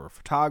trainer or a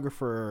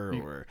photographer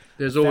or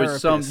there's always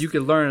some, you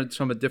can learn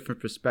from a different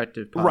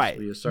perspective,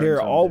 possibly. Right. There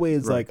are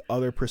always like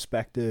other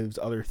perspectives,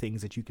 other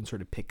things that you can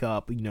sort of pick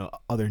up, you know,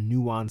 other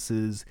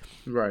nuances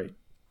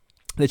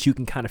that you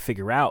can kind of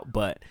figure out.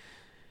 But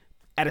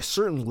at a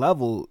certain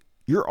level,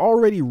 you're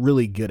already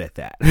really good at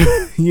that.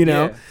 You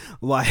know,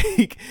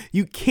 like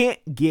you can't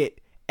get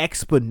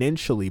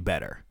exponentially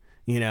better.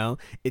 You know,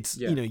 it's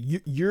you know,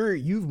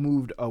 you've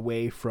moved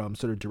away from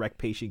sort of direct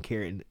patient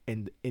care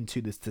and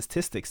into the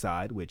statistics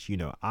side, which, you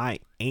know, I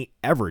ain't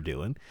ever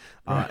doing,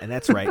 and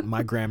that's right.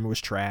 My grammar was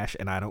trash,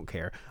 and I don't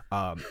care.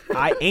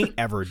 I ain't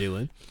ever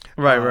doing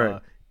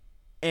right.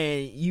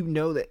 And you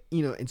know that,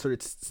 you know, and sort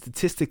of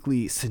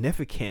statistically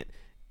significant.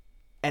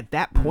 At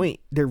that point,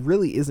 there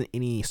really isn't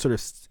any sort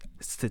of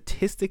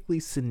statistically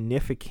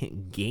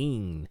significant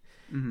gain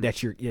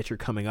that you're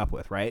coming up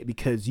with, right?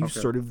 Because you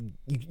sort of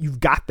you've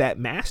got that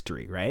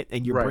mastery, right?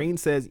 And your brain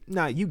says,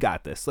 "Nah, you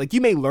got this." Like,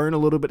 you may learn a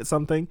little bit of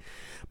something,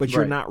 but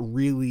you're not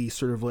really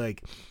sort of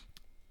like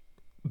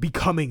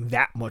becoming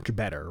that much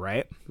better,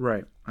 right?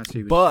 Right. I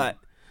see. But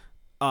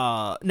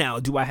now,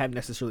 do I have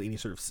necessarily any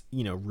sort of,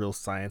 you know, real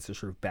science to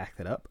sort of back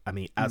that up? I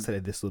mean, outside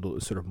of this little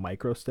sort of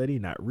micro study,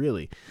 not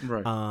really.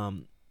 Right.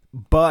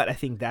 But I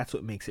think that's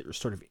what makes it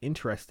sort of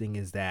interesting,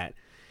 is that,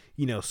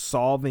 you know,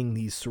 solving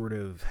these sort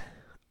of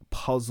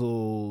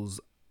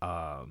puzzles,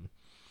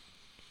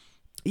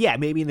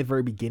 maybe in the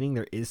very beginning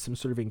there is some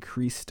sort of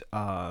increased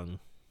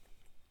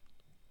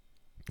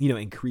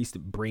increased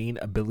brain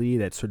ability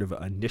that's sort of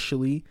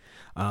initially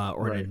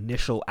an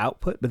initial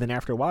output, but then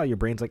after a while your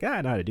brain's like,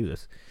 I know how to do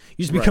this.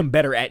 You just become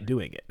better at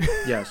doing it.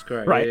 Yes,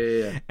 correct. Right.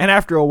 Yeah. And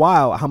after a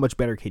while, how much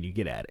better can you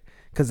get at it?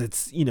 Because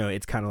it's, you know,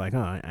 it's kind of like,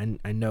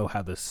 I know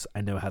how this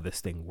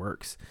thing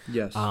works.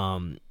 Yes.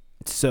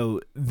 So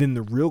then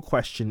the real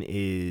question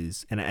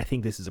is, and I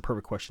think this is a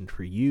perfect question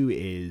for you,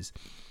 is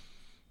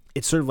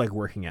it's sort of like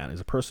working out as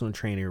a personal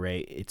trainer,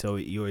 right? It's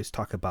always, you always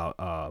talk about,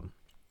 I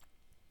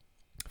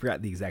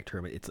forgot the exact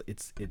term.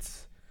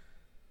 It's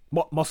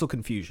muscle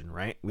confusion,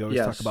 right? We always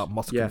talk about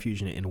muscle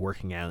confusion in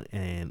working out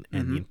and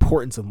the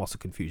importance of muscle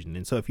confusion.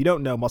 And so if you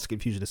don't know muscle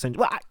confusion,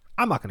 essentially, well,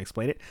 I'm not going to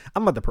explain it.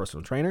 I'm not the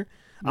personal trainer.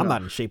 I'm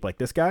not in shape like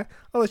this guy.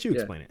 I'll let you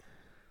explain it.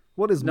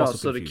 What is muscle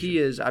confusion? So the key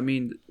is, I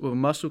mean, what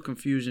muscle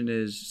confusion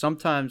is,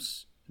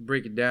 sometimes to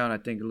break it down, I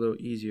think a little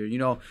easier. You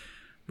know,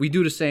 we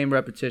do the same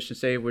repetition.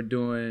 Say we're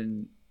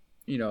doing,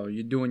 you know,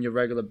 you're doing your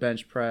regular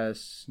bench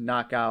press,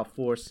 knockout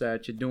 4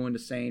 sets. You're doing the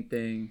same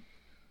thing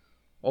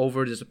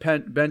over just a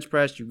bench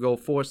press. You go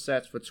 4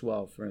 sets for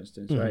 12, for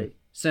instance, right?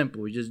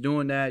 Simple. You're just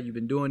doing that. You've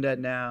been doing that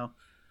now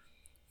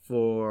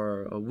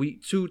for a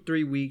week,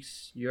 2-3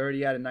 weeks. You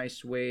already had a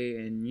nice weight,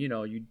 and you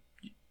know you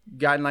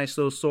got a nice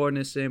little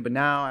soreness in, but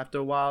now after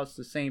a while it's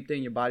the same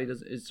thing. Your body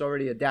it's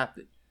already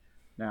adapted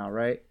now,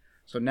 right?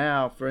 So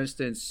now, for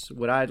instance,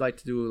 what I'd like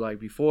to do, like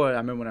before, I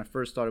remember when I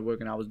first started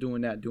working, I was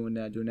doing that,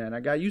 and I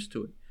got used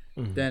to it.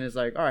 Then it's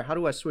like, all right, how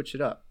do I switch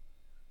it up?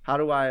 How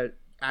do I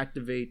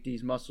activate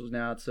these muscles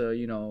now to,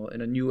 you know,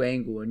 in a new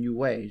angle, a new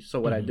way? So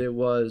what I did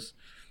was,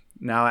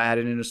 now I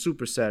added in a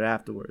superset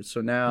afterwards.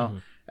 So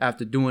now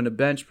after doing the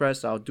bench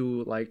press, I'll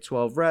do like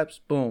 12 reps.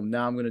 Boom.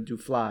 Now I'm going to do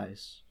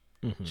flies.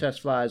 Chest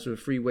flies with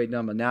a free weight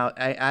number. Now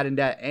adding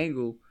that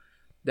angle,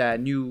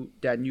 that new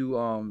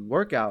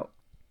workout,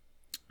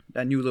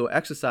 that new little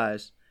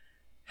exercise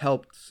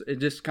helped. It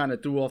just kind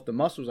of threw off the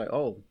muscles. Like,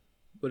 oh,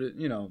 but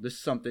you know, this is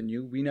something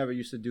new. We never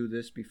used to do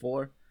this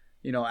before.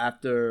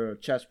 after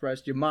chest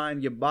press, your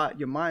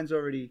mind's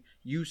already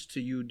used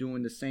to you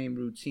doing the same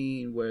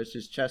routine where it's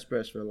just chest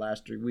press for the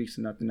last 3 weeks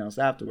and nothing else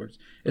afterwards.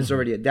 It's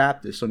already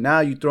adapted. So now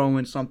you throw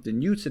in something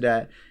new to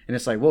that, and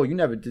it's like, whoa, you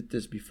never did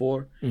this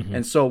before.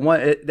 And so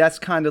that's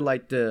kind of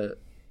like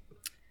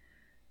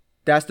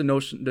that's the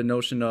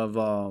notion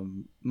of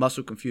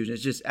muscle confusion.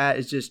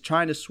 It's just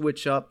trying to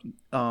switch up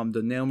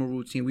the normal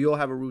routine. We all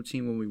have a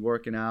routine when we're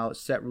working out,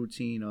 set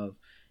routine of,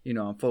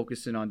 I'm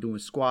focusing on doing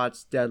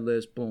squats,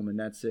 deadlifts, boom, and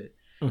that's it.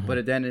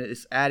 But then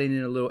it's adding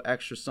in a little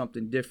extra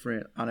something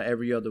different on an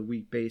every other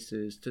week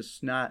basis to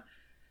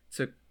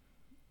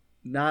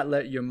not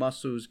let your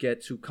muscles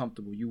get too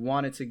comfortable. You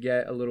want it to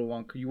get a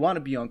little you want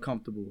to be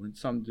uncomfortable in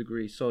some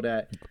degree so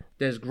that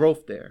there's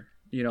growth there.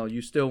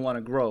 You still want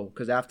to grow,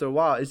 because after a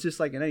while, it's just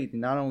like in anything,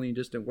 not only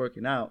just in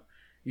working out,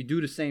 you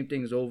do the same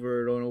things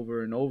over and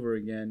over and over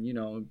again.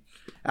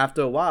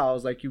 After a while,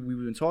 it's like we've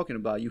been talking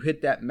about, you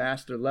hit that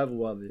master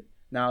level of it.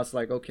 Now it's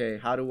like, okay,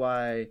 how do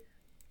I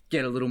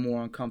get a little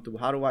more uncomfortable?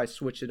 How do I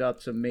switch it up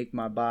to make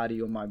my body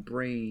or my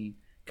brain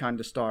kind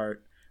of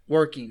start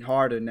working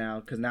harder now?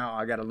 Because now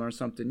I got to learn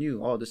something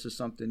new. Oh, this is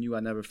something new I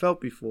never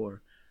felt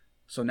before.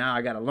 So now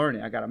I got to learn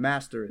it. I got to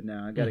master it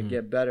now. I got to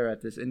get better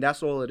at this. And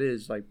that's all it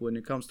is. Like when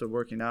it comes to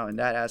working out in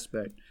that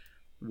aspect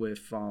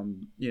with,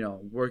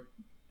 work.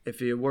 If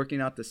you're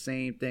working out the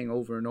same thing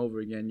over and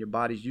over again, your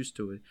body's used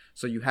to it.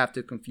 So you have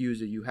to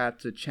confuse it. You have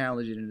to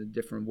challenge it in a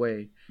different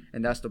way.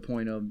 And that's the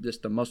point of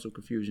just the muscle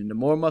confusion. The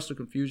more muscle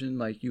confusion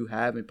like you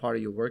have in part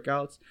of your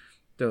workouts,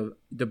 the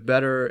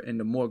better and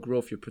the more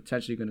growth you're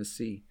potentially going to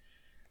see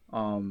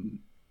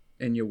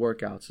in your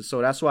workouts.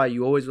 So that's why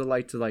you always would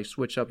like to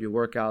switch up your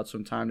workouts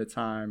from time to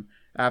time.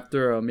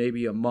 After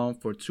maybe a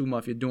month or 2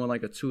 months, you're doing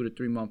like a 2 to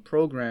 3 month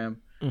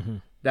program.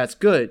 That's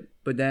good.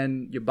 But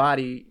then your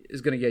body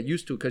is going to get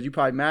used to it because you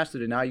probably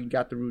mastered it. Now you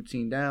got the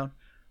routine down.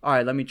 All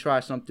right, let me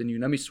try something new.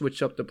 Let me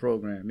switch up the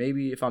program.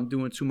 Maybe if I'm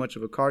doing too much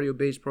of a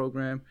cardio-based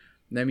program,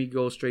 let me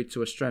go straight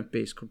to a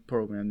strength-based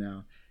program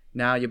now.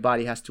 Now your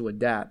body has to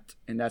adapt,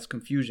 and that's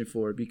confusion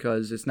for it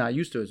because it's not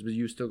used to it. It's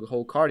used to the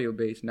whole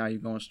cardio-based. Now you're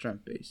going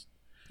strength-based.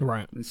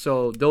 Right. And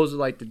so those are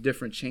like the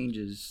different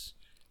changes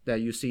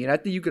that you see. And I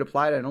think you could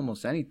apply that in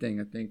almost anything.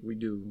 I think we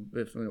do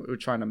if we're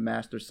trying to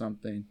master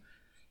something.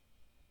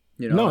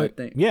 I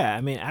think. Yeah,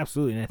 I mean,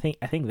 absolutely. And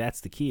I think that's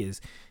the key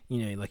is,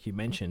 like you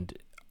mentioned,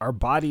 our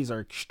bodies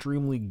are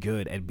extremely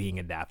good at being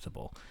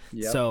adaptable.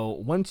 Yep.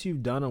 So once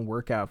you've done a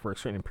workout for a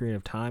certain period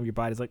of time, your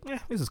body's like,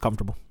 this is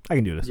comfortable. I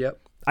can do this. Yep.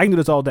 I can do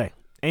this all day.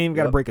 I ain't even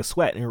got to break a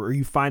sweat. Or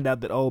you find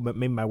out that, but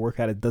maybe my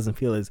workout, it doesn't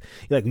feel as,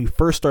 like when you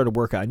first start a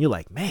workout and you're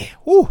like, man,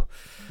 whoo.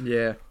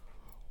 Yeah.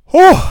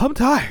 Oh, I'm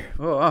tired.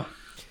 Oh.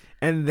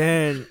 And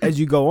then as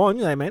you go on,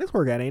 you're like, man, this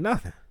workout ain't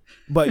nothing.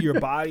 But your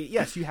body,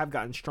 yes, you have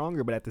gotten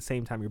stronger, but at the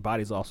same time, your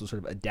body's also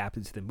sort of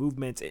adapted to the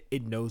movements.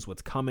 It knows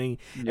what's coming.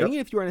 Yep. And even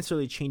if you aren't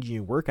necessarily changing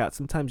your workout,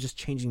 sometimes just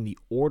changing the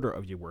order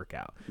of your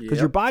workout. Because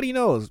your body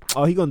knows,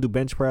 he going to do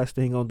bench press,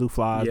 then he going to do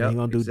flies, then he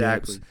going to do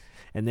dips.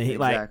 And then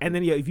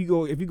if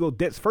you go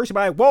dips first,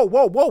 you're like,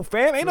 whoa,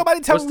 fam, ain't nobody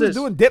telling me you're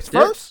doing dips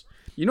first.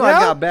 I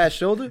got a bad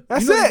shoulder.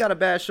 That's you got a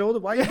bad shoulder.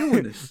 Why are you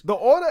doing this? The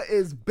order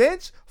is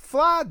bench,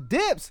 fly,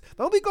 dips.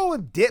 Don't be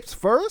going dips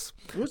first.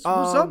 What's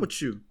up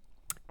with you?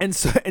 And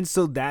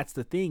so that's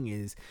the thing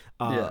is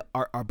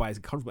our bodies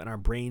are comfortable and our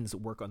brains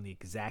work on the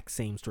exact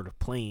same sort of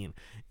plane.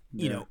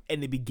 You know, in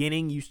the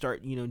beginning you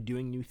start,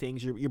 doing new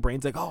things. Your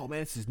brain's like, oh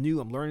man, this is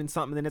new. I'm learning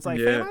something. And then it's like,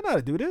 fam, I know how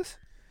to do this.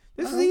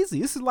 This is easy.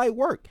 This is light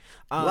work.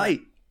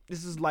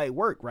 This is light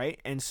work, right?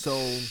 And so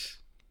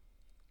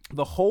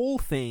the whole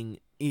thing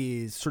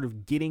is sort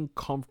of getting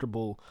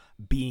comfortable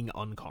being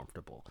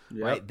uncomfortable,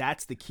 right?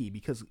 That's the key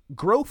because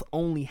growth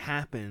only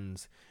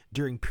happens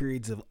during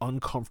periods of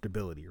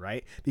uncomfortability,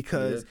 right?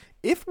 Because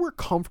if we're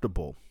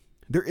comfortable,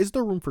 there is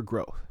no room for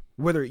growth.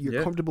 Whether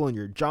you're comfortable in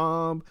your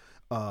job,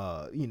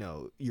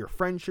 your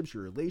friendships,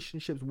 your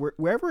relationships,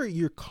 wherever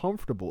you're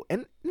comfortable,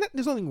 and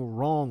there's nothing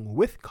wrong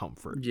with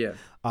comfort.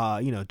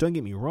 Don't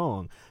get me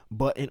wrong,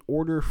 but in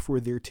order for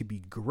there to be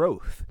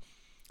growth,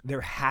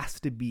 there has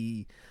to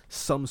be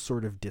some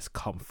sort of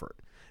discomfort.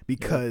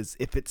 Because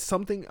if it's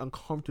something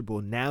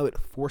uncomfortable, now it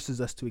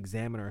forces us to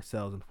examine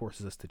ourselves and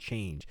forces us to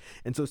change.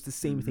 And so it's the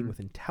same thing with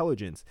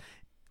intelligence.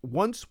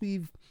 Once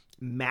we've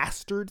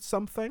mastered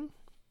something,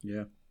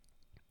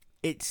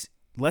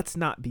 let's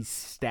not be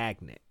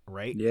stagnant,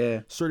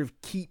 right? Sort of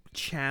keep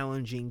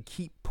challenging,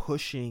 keep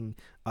pushing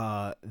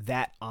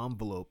that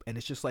envelope. And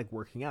it's just like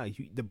working out.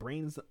 The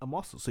brain's a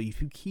muscle. So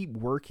if you keep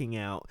working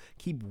out,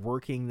 keep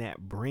working that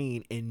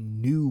brain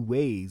in new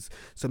ways.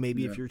 So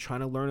maybe if you're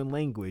trying to learn a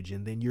language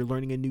and then you're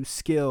learning a new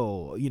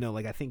skill,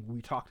 like I think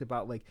we talked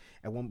about like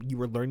at one you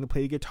were learning to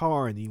play the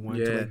guitar and then you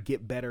wanted to like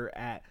get better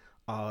at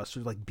sort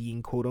of like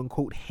being quote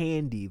unquote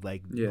handy,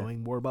 like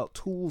knowing more about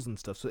tools and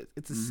stuff. So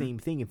it's the same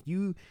thing. If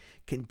you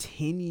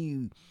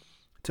continue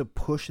to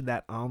push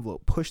that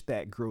envelope, push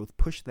that growth,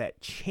 push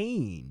that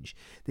change,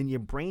 then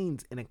your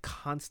brain's in a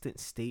constant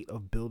state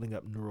of building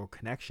up neural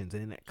connections.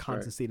 And in that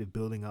constant state of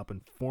building up and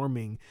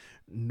forming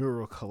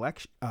neural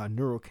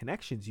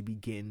connections, you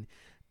begin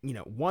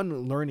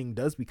one, learning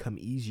does become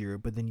easier,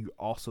 but then you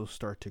also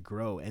start to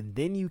grow, and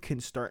then you can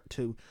start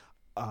to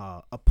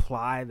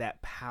apply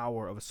that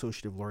power of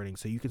associative learning.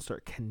 So you can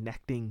start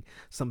connecting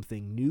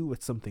something new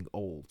with something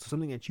old, so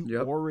something that you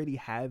already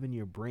have in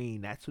your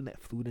brain. That's when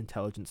that fluid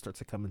intelligence starts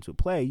to come into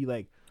play. You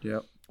like,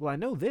 well, I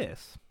know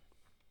this,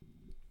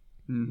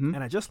 and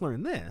I just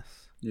learned this.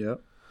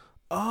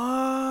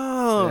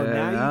 Oh,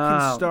 now you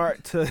can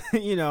start to,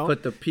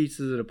 put the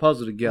pieces of the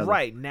puzzle together.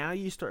 Right. Now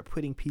you start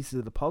putting pieces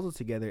of the puzzle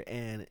together,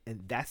 and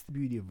that's the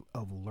beauty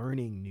of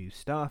learning new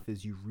stuff,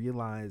 is you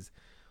realize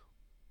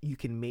you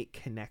can make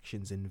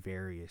connections in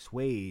various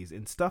ways,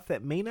 and stuff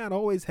that may not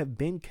always have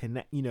been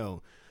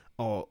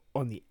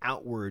on the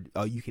outward,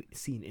 you can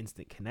see an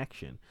instant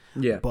connection.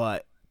 Yeah.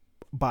 But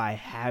by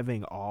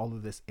having all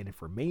of this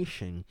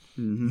information,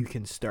 you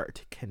can start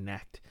to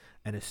connect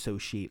and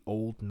associate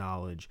old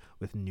knowledge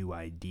with new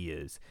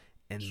ideas,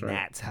 and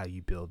that's how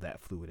you build that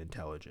fluid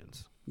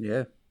intelligence.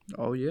 Yeah.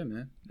 Oh yeah,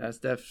 man. That's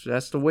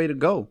the way to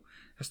go.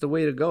 That's the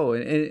way to go.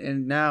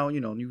 And now,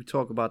 you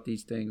talk about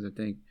these things, I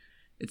think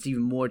it's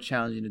even more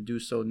challenging to do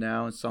so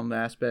now in some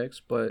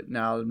aspects, but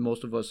now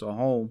most of us are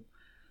home.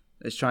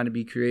 It's trying to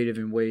be creative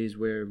in ways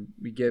where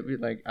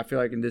I feel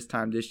like in this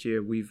time this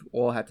year, we've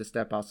all had to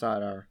step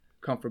outside our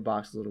comfort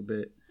box a little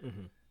bit.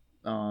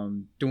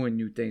 Doing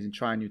new things and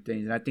trying new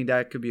things, and I think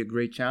that could be a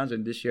great challenge.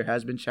 And this year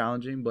has been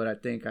challenging, but I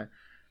think a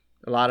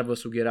lot of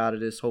us will get out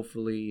of this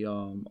hopefully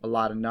a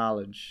lot of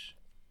knowledge,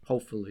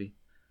 hopefully,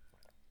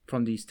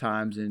 from these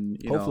times. And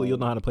hopefully you'll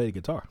know how to play the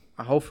guitar.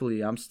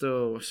 Hopefully, I'm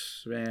still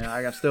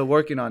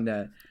working on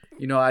that.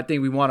 I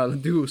think we want to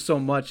do so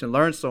much and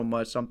learn so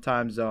much.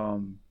 Sometimes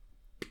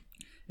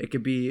it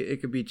could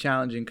be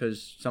challenging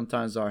because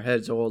sometimes our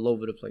heads are all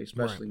over the place,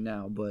 especially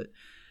now. But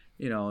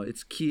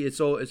it's key. It's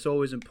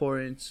always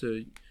important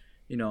to,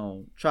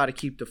 try to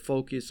keep the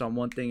focus on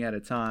one thing at a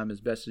time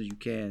as best as you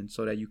can,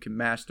 so that you can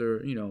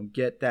master,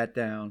 get that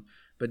down.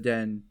 But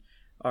then,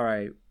 all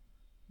right,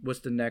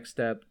 what's the next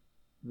step?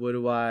 What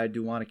do I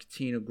do? Want to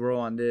continue to grow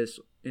on this?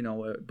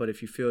 But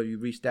if you feel you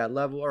reached that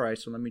level, all right,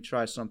 so let me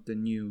try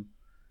something new,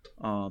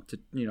 to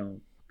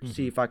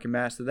see if I can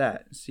master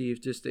that. See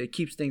if it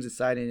keeps things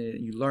exciting,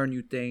 and you learn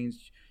new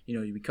things.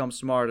 You become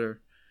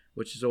smarter,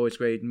 which is always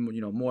great.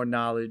 More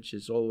knowledge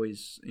is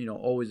always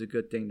a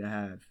good thing to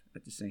have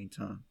at the same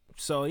time.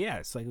 So yeah,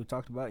 it's like we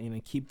talked about.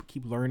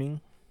 Keep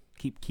learning,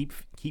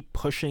 keep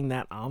pushing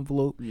that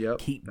envelope.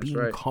 Keep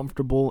being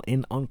comfortable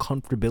in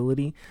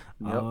uncomfortability.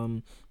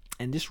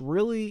 And just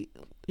really,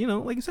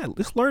 like you said,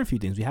 let's learn a few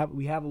things. We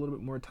have a little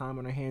bit more time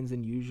on our hands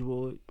than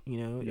usual.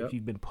 If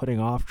you've been putting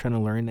off trying to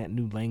learn that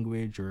new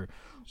language, or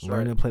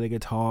learn to play the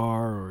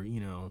guitar, or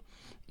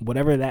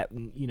whatever that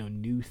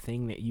new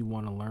thing that you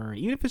want to learn,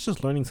 even if it's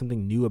just learning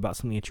something new about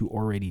something that you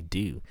already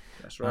do.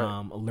 That's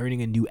right.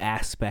 Learning a new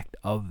aspect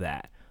of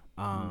that.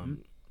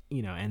 And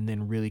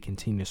then really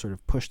continue to sort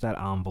of push that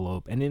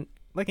envelope. And then,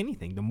 like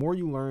anything, the more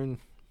you learn,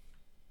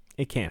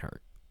 it can't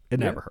hurt.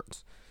 It never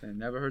hurts. It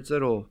never hurts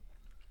at all.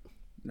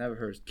 Never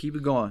hurts. Keep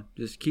it going.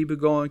 Just keep it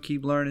going.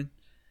 Keep learning.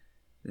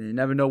 And you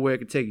never know where it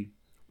can take you.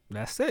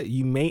 That's it.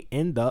 You may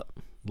end up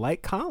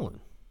like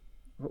Colin.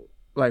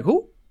 Like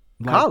who?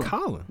 Like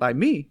Colin. Like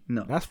me?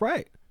 No. That's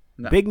right.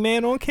 No. Big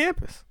man on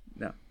campus.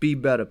 No. Be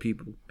better,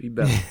 people. Be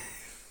better.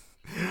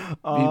 Be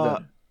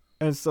better.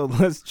 And so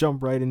let's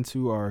jump right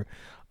into our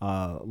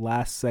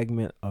last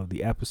segment of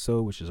the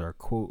episode, which is our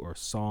quote or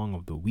song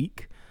of the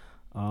week.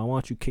 Why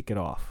don't you kick it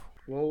off?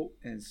 Quote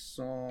and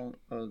song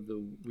of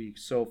the week.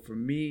 So for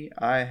me,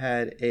 I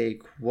had a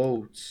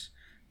quote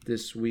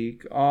this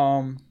week.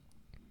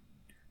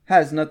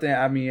 Has nothing.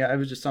 I mean, it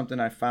was just something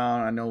I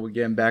found. I know we're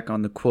getting back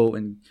on the quote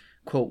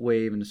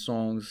wave and the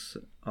songs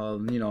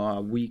of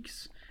our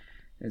weeks,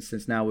 and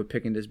since now we're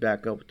picking this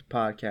back up with the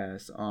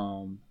podcast,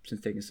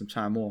 since taking some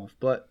time off.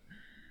 But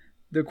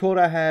the quote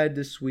I had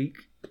this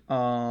week,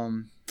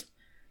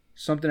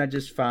 something I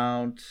just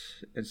found,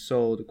 and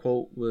so the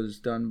quote was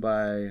done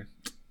by, I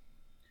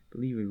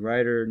believe, a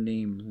writer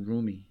named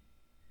Rumi.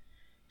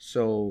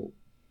 So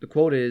the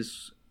quote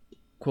is,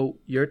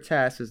 quote, "Your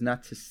task is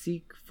not to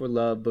seek for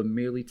love, but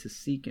merely to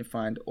seek and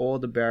find all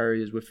the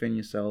barriers within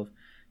yourself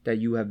that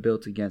you have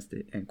built against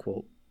it," end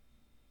quote.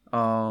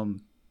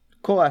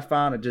 Quote I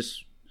found, I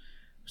just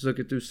was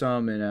looking through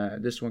some,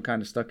 and this one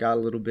kind of stuck out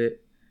a little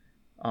bit.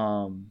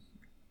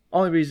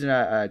 Only reason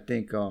I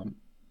think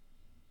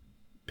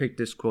picked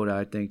this quote out,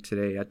 I think,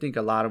 today, I think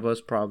a lot of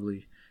us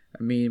probably,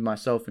 me,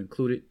 myself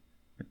included,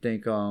 I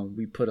think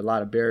we put a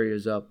lot of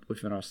barriers up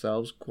within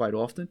ourselves quite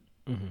often.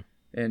 Mm-hmm.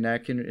 And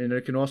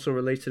it can also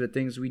relate to the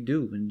things we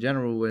do in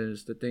general,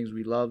 is the things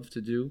we love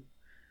to do.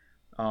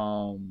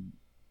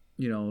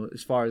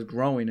 As far as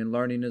growing and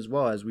learning as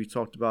well, as we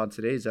talked about in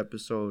today's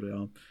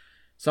episode,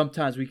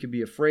 sometimes we can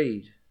be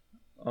afraid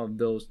of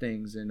those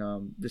things,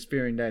 and just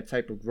fearing that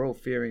type of growth,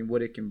 fearing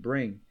what it can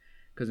bring.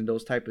 Because in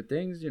those type of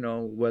things,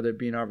 whether it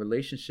be in our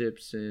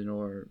relationships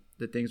or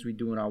the things we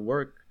do in our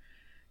work,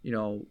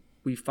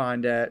 we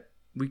find that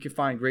we can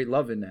find great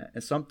love in that.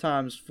 And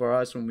sometimes for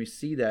us, when we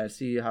see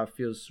how it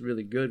feels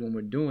really good when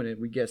we're doing it,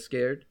 we get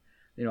scared.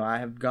 I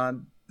have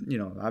gone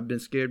I've been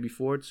scared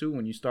before too,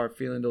 when you start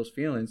feeling those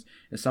feelings.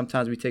 And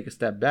sometimes we take a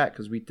step back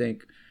because we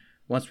think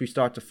once we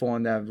start to fall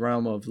in that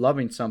realm of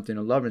loving something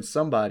or loving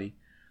somebody,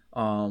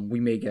 we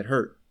may get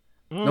hurt.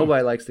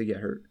 Nobody likes to get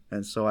hurt.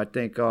 And so I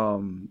think,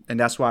 and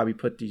that's why we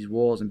put these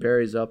walls and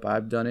barriers up.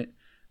 I've done it.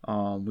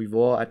 We've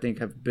all, I think,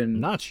 have been.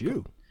 Not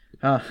you.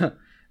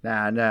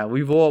 Nah.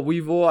 We've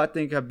all, I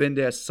think, have been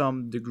there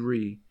some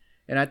degree.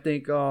 And I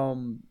think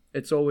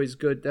it's always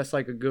good. That's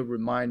like a good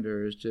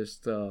reminder, is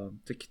just to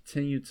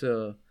continue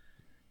to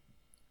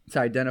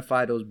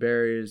identify those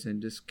barriers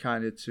and just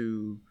kind of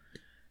to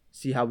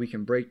see how we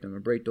can break them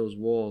and break those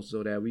walls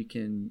so that we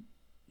can,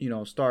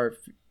 start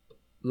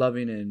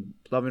loving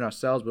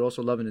ourselves, but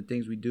also loving the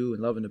things we do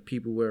and loving the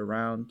people we're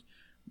around.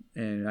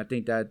 And I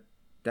think that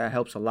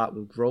helps a lot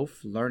with growth,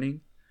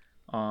 learning.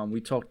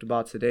 We talked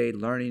about today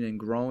learning and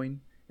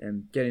growing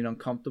and getting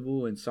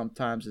uncomfortable, and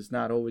sometimes it's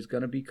not always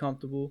going to be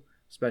comfortable,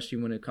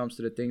 especially when it comes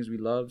to the things we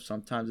love.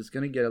 Sometimes it's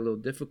going to get a little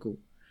difficult,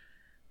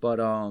 but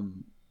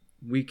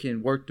we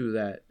can work through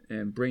that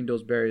and bring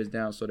those barriers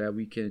down so that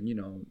we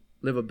can,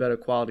 live a better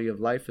quality of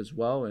life as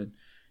well, and,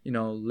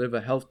 live a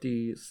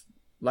healthy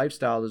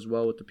lifestyle as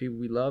well with the people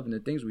we love and the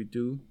things we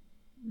do.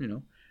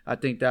 I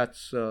think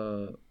that's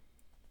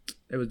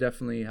it was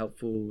definitely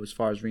helpful as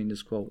far as reading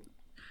this quote.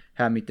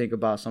 Had me think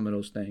about some of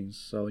those things.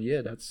 So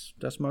yeah,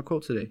 that's my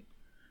quote today.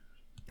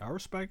 I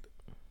respect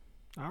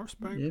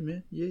it. Yeah,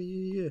 man.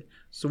 Yeah.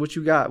 So what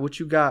you got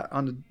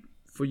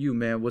for you,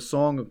 man? What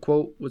song or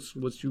quote?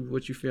 What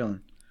you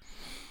feeling?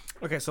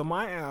 Okay, so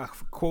my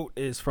quote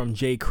is from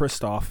Jay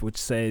Kristoff, which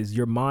says,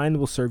 "Your mind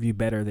will serve you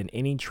better than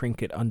any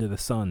trinket under the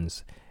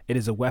suns. It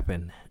is a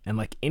weapon, and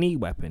like any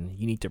weapon,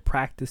 you need to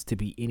practice to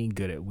be any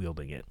good at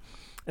wielding it."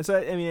 And so,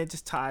 I mean, it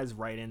just ties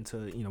right into,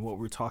 what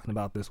we're talking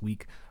about this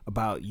week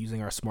about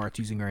using our smarts,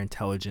 using our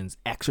intelligence,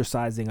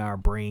 exercising our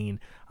brain.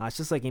 It's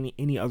just like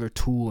any other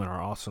tool in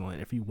our arsenal. And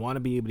if you want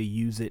to be able to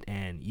use it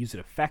and use it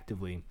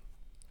effectively,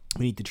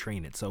 we need to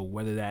train it. So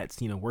whether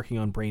that's, working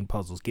on brain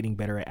puzzles, getting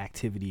better at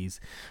activities,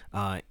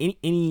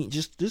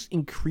 just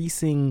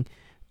increasing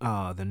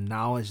the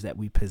knowledge that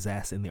we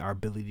possess and our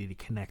ability to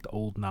connect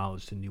old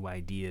knowledge to new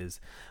ideas,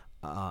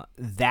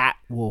 that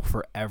will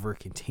forever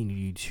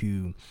continue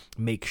to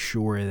make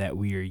sure that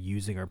we are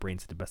using our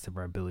brains to the best of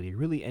our ability,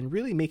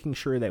 really making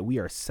sure that we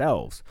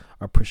ourselves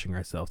are pushing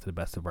ourselves to the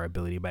best of our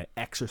ability by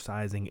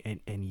exercising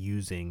and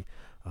using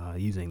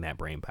that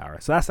brain power.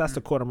 So that's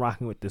the quote I'm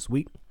rocking with this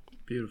week.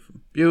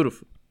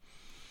 Beautiful.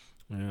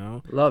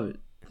 Love it,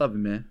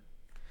 man.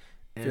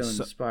 And feeling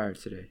inspired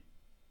today.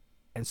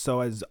 And so,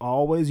 as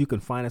always, you can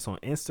find us on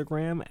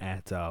Instagram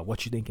at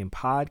What You Thinking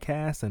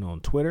Podcast and on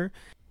Twitter.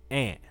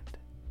 And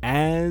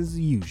as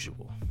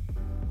usual,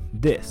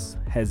 this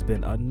has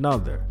been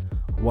another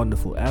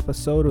wonderful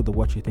episode of the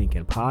What You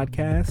Thinking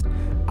Podcast.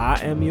 I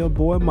am your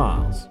boy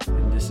Miles,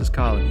 and this is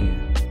Colin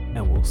here,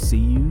 and we'll see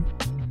you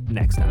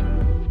next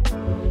time.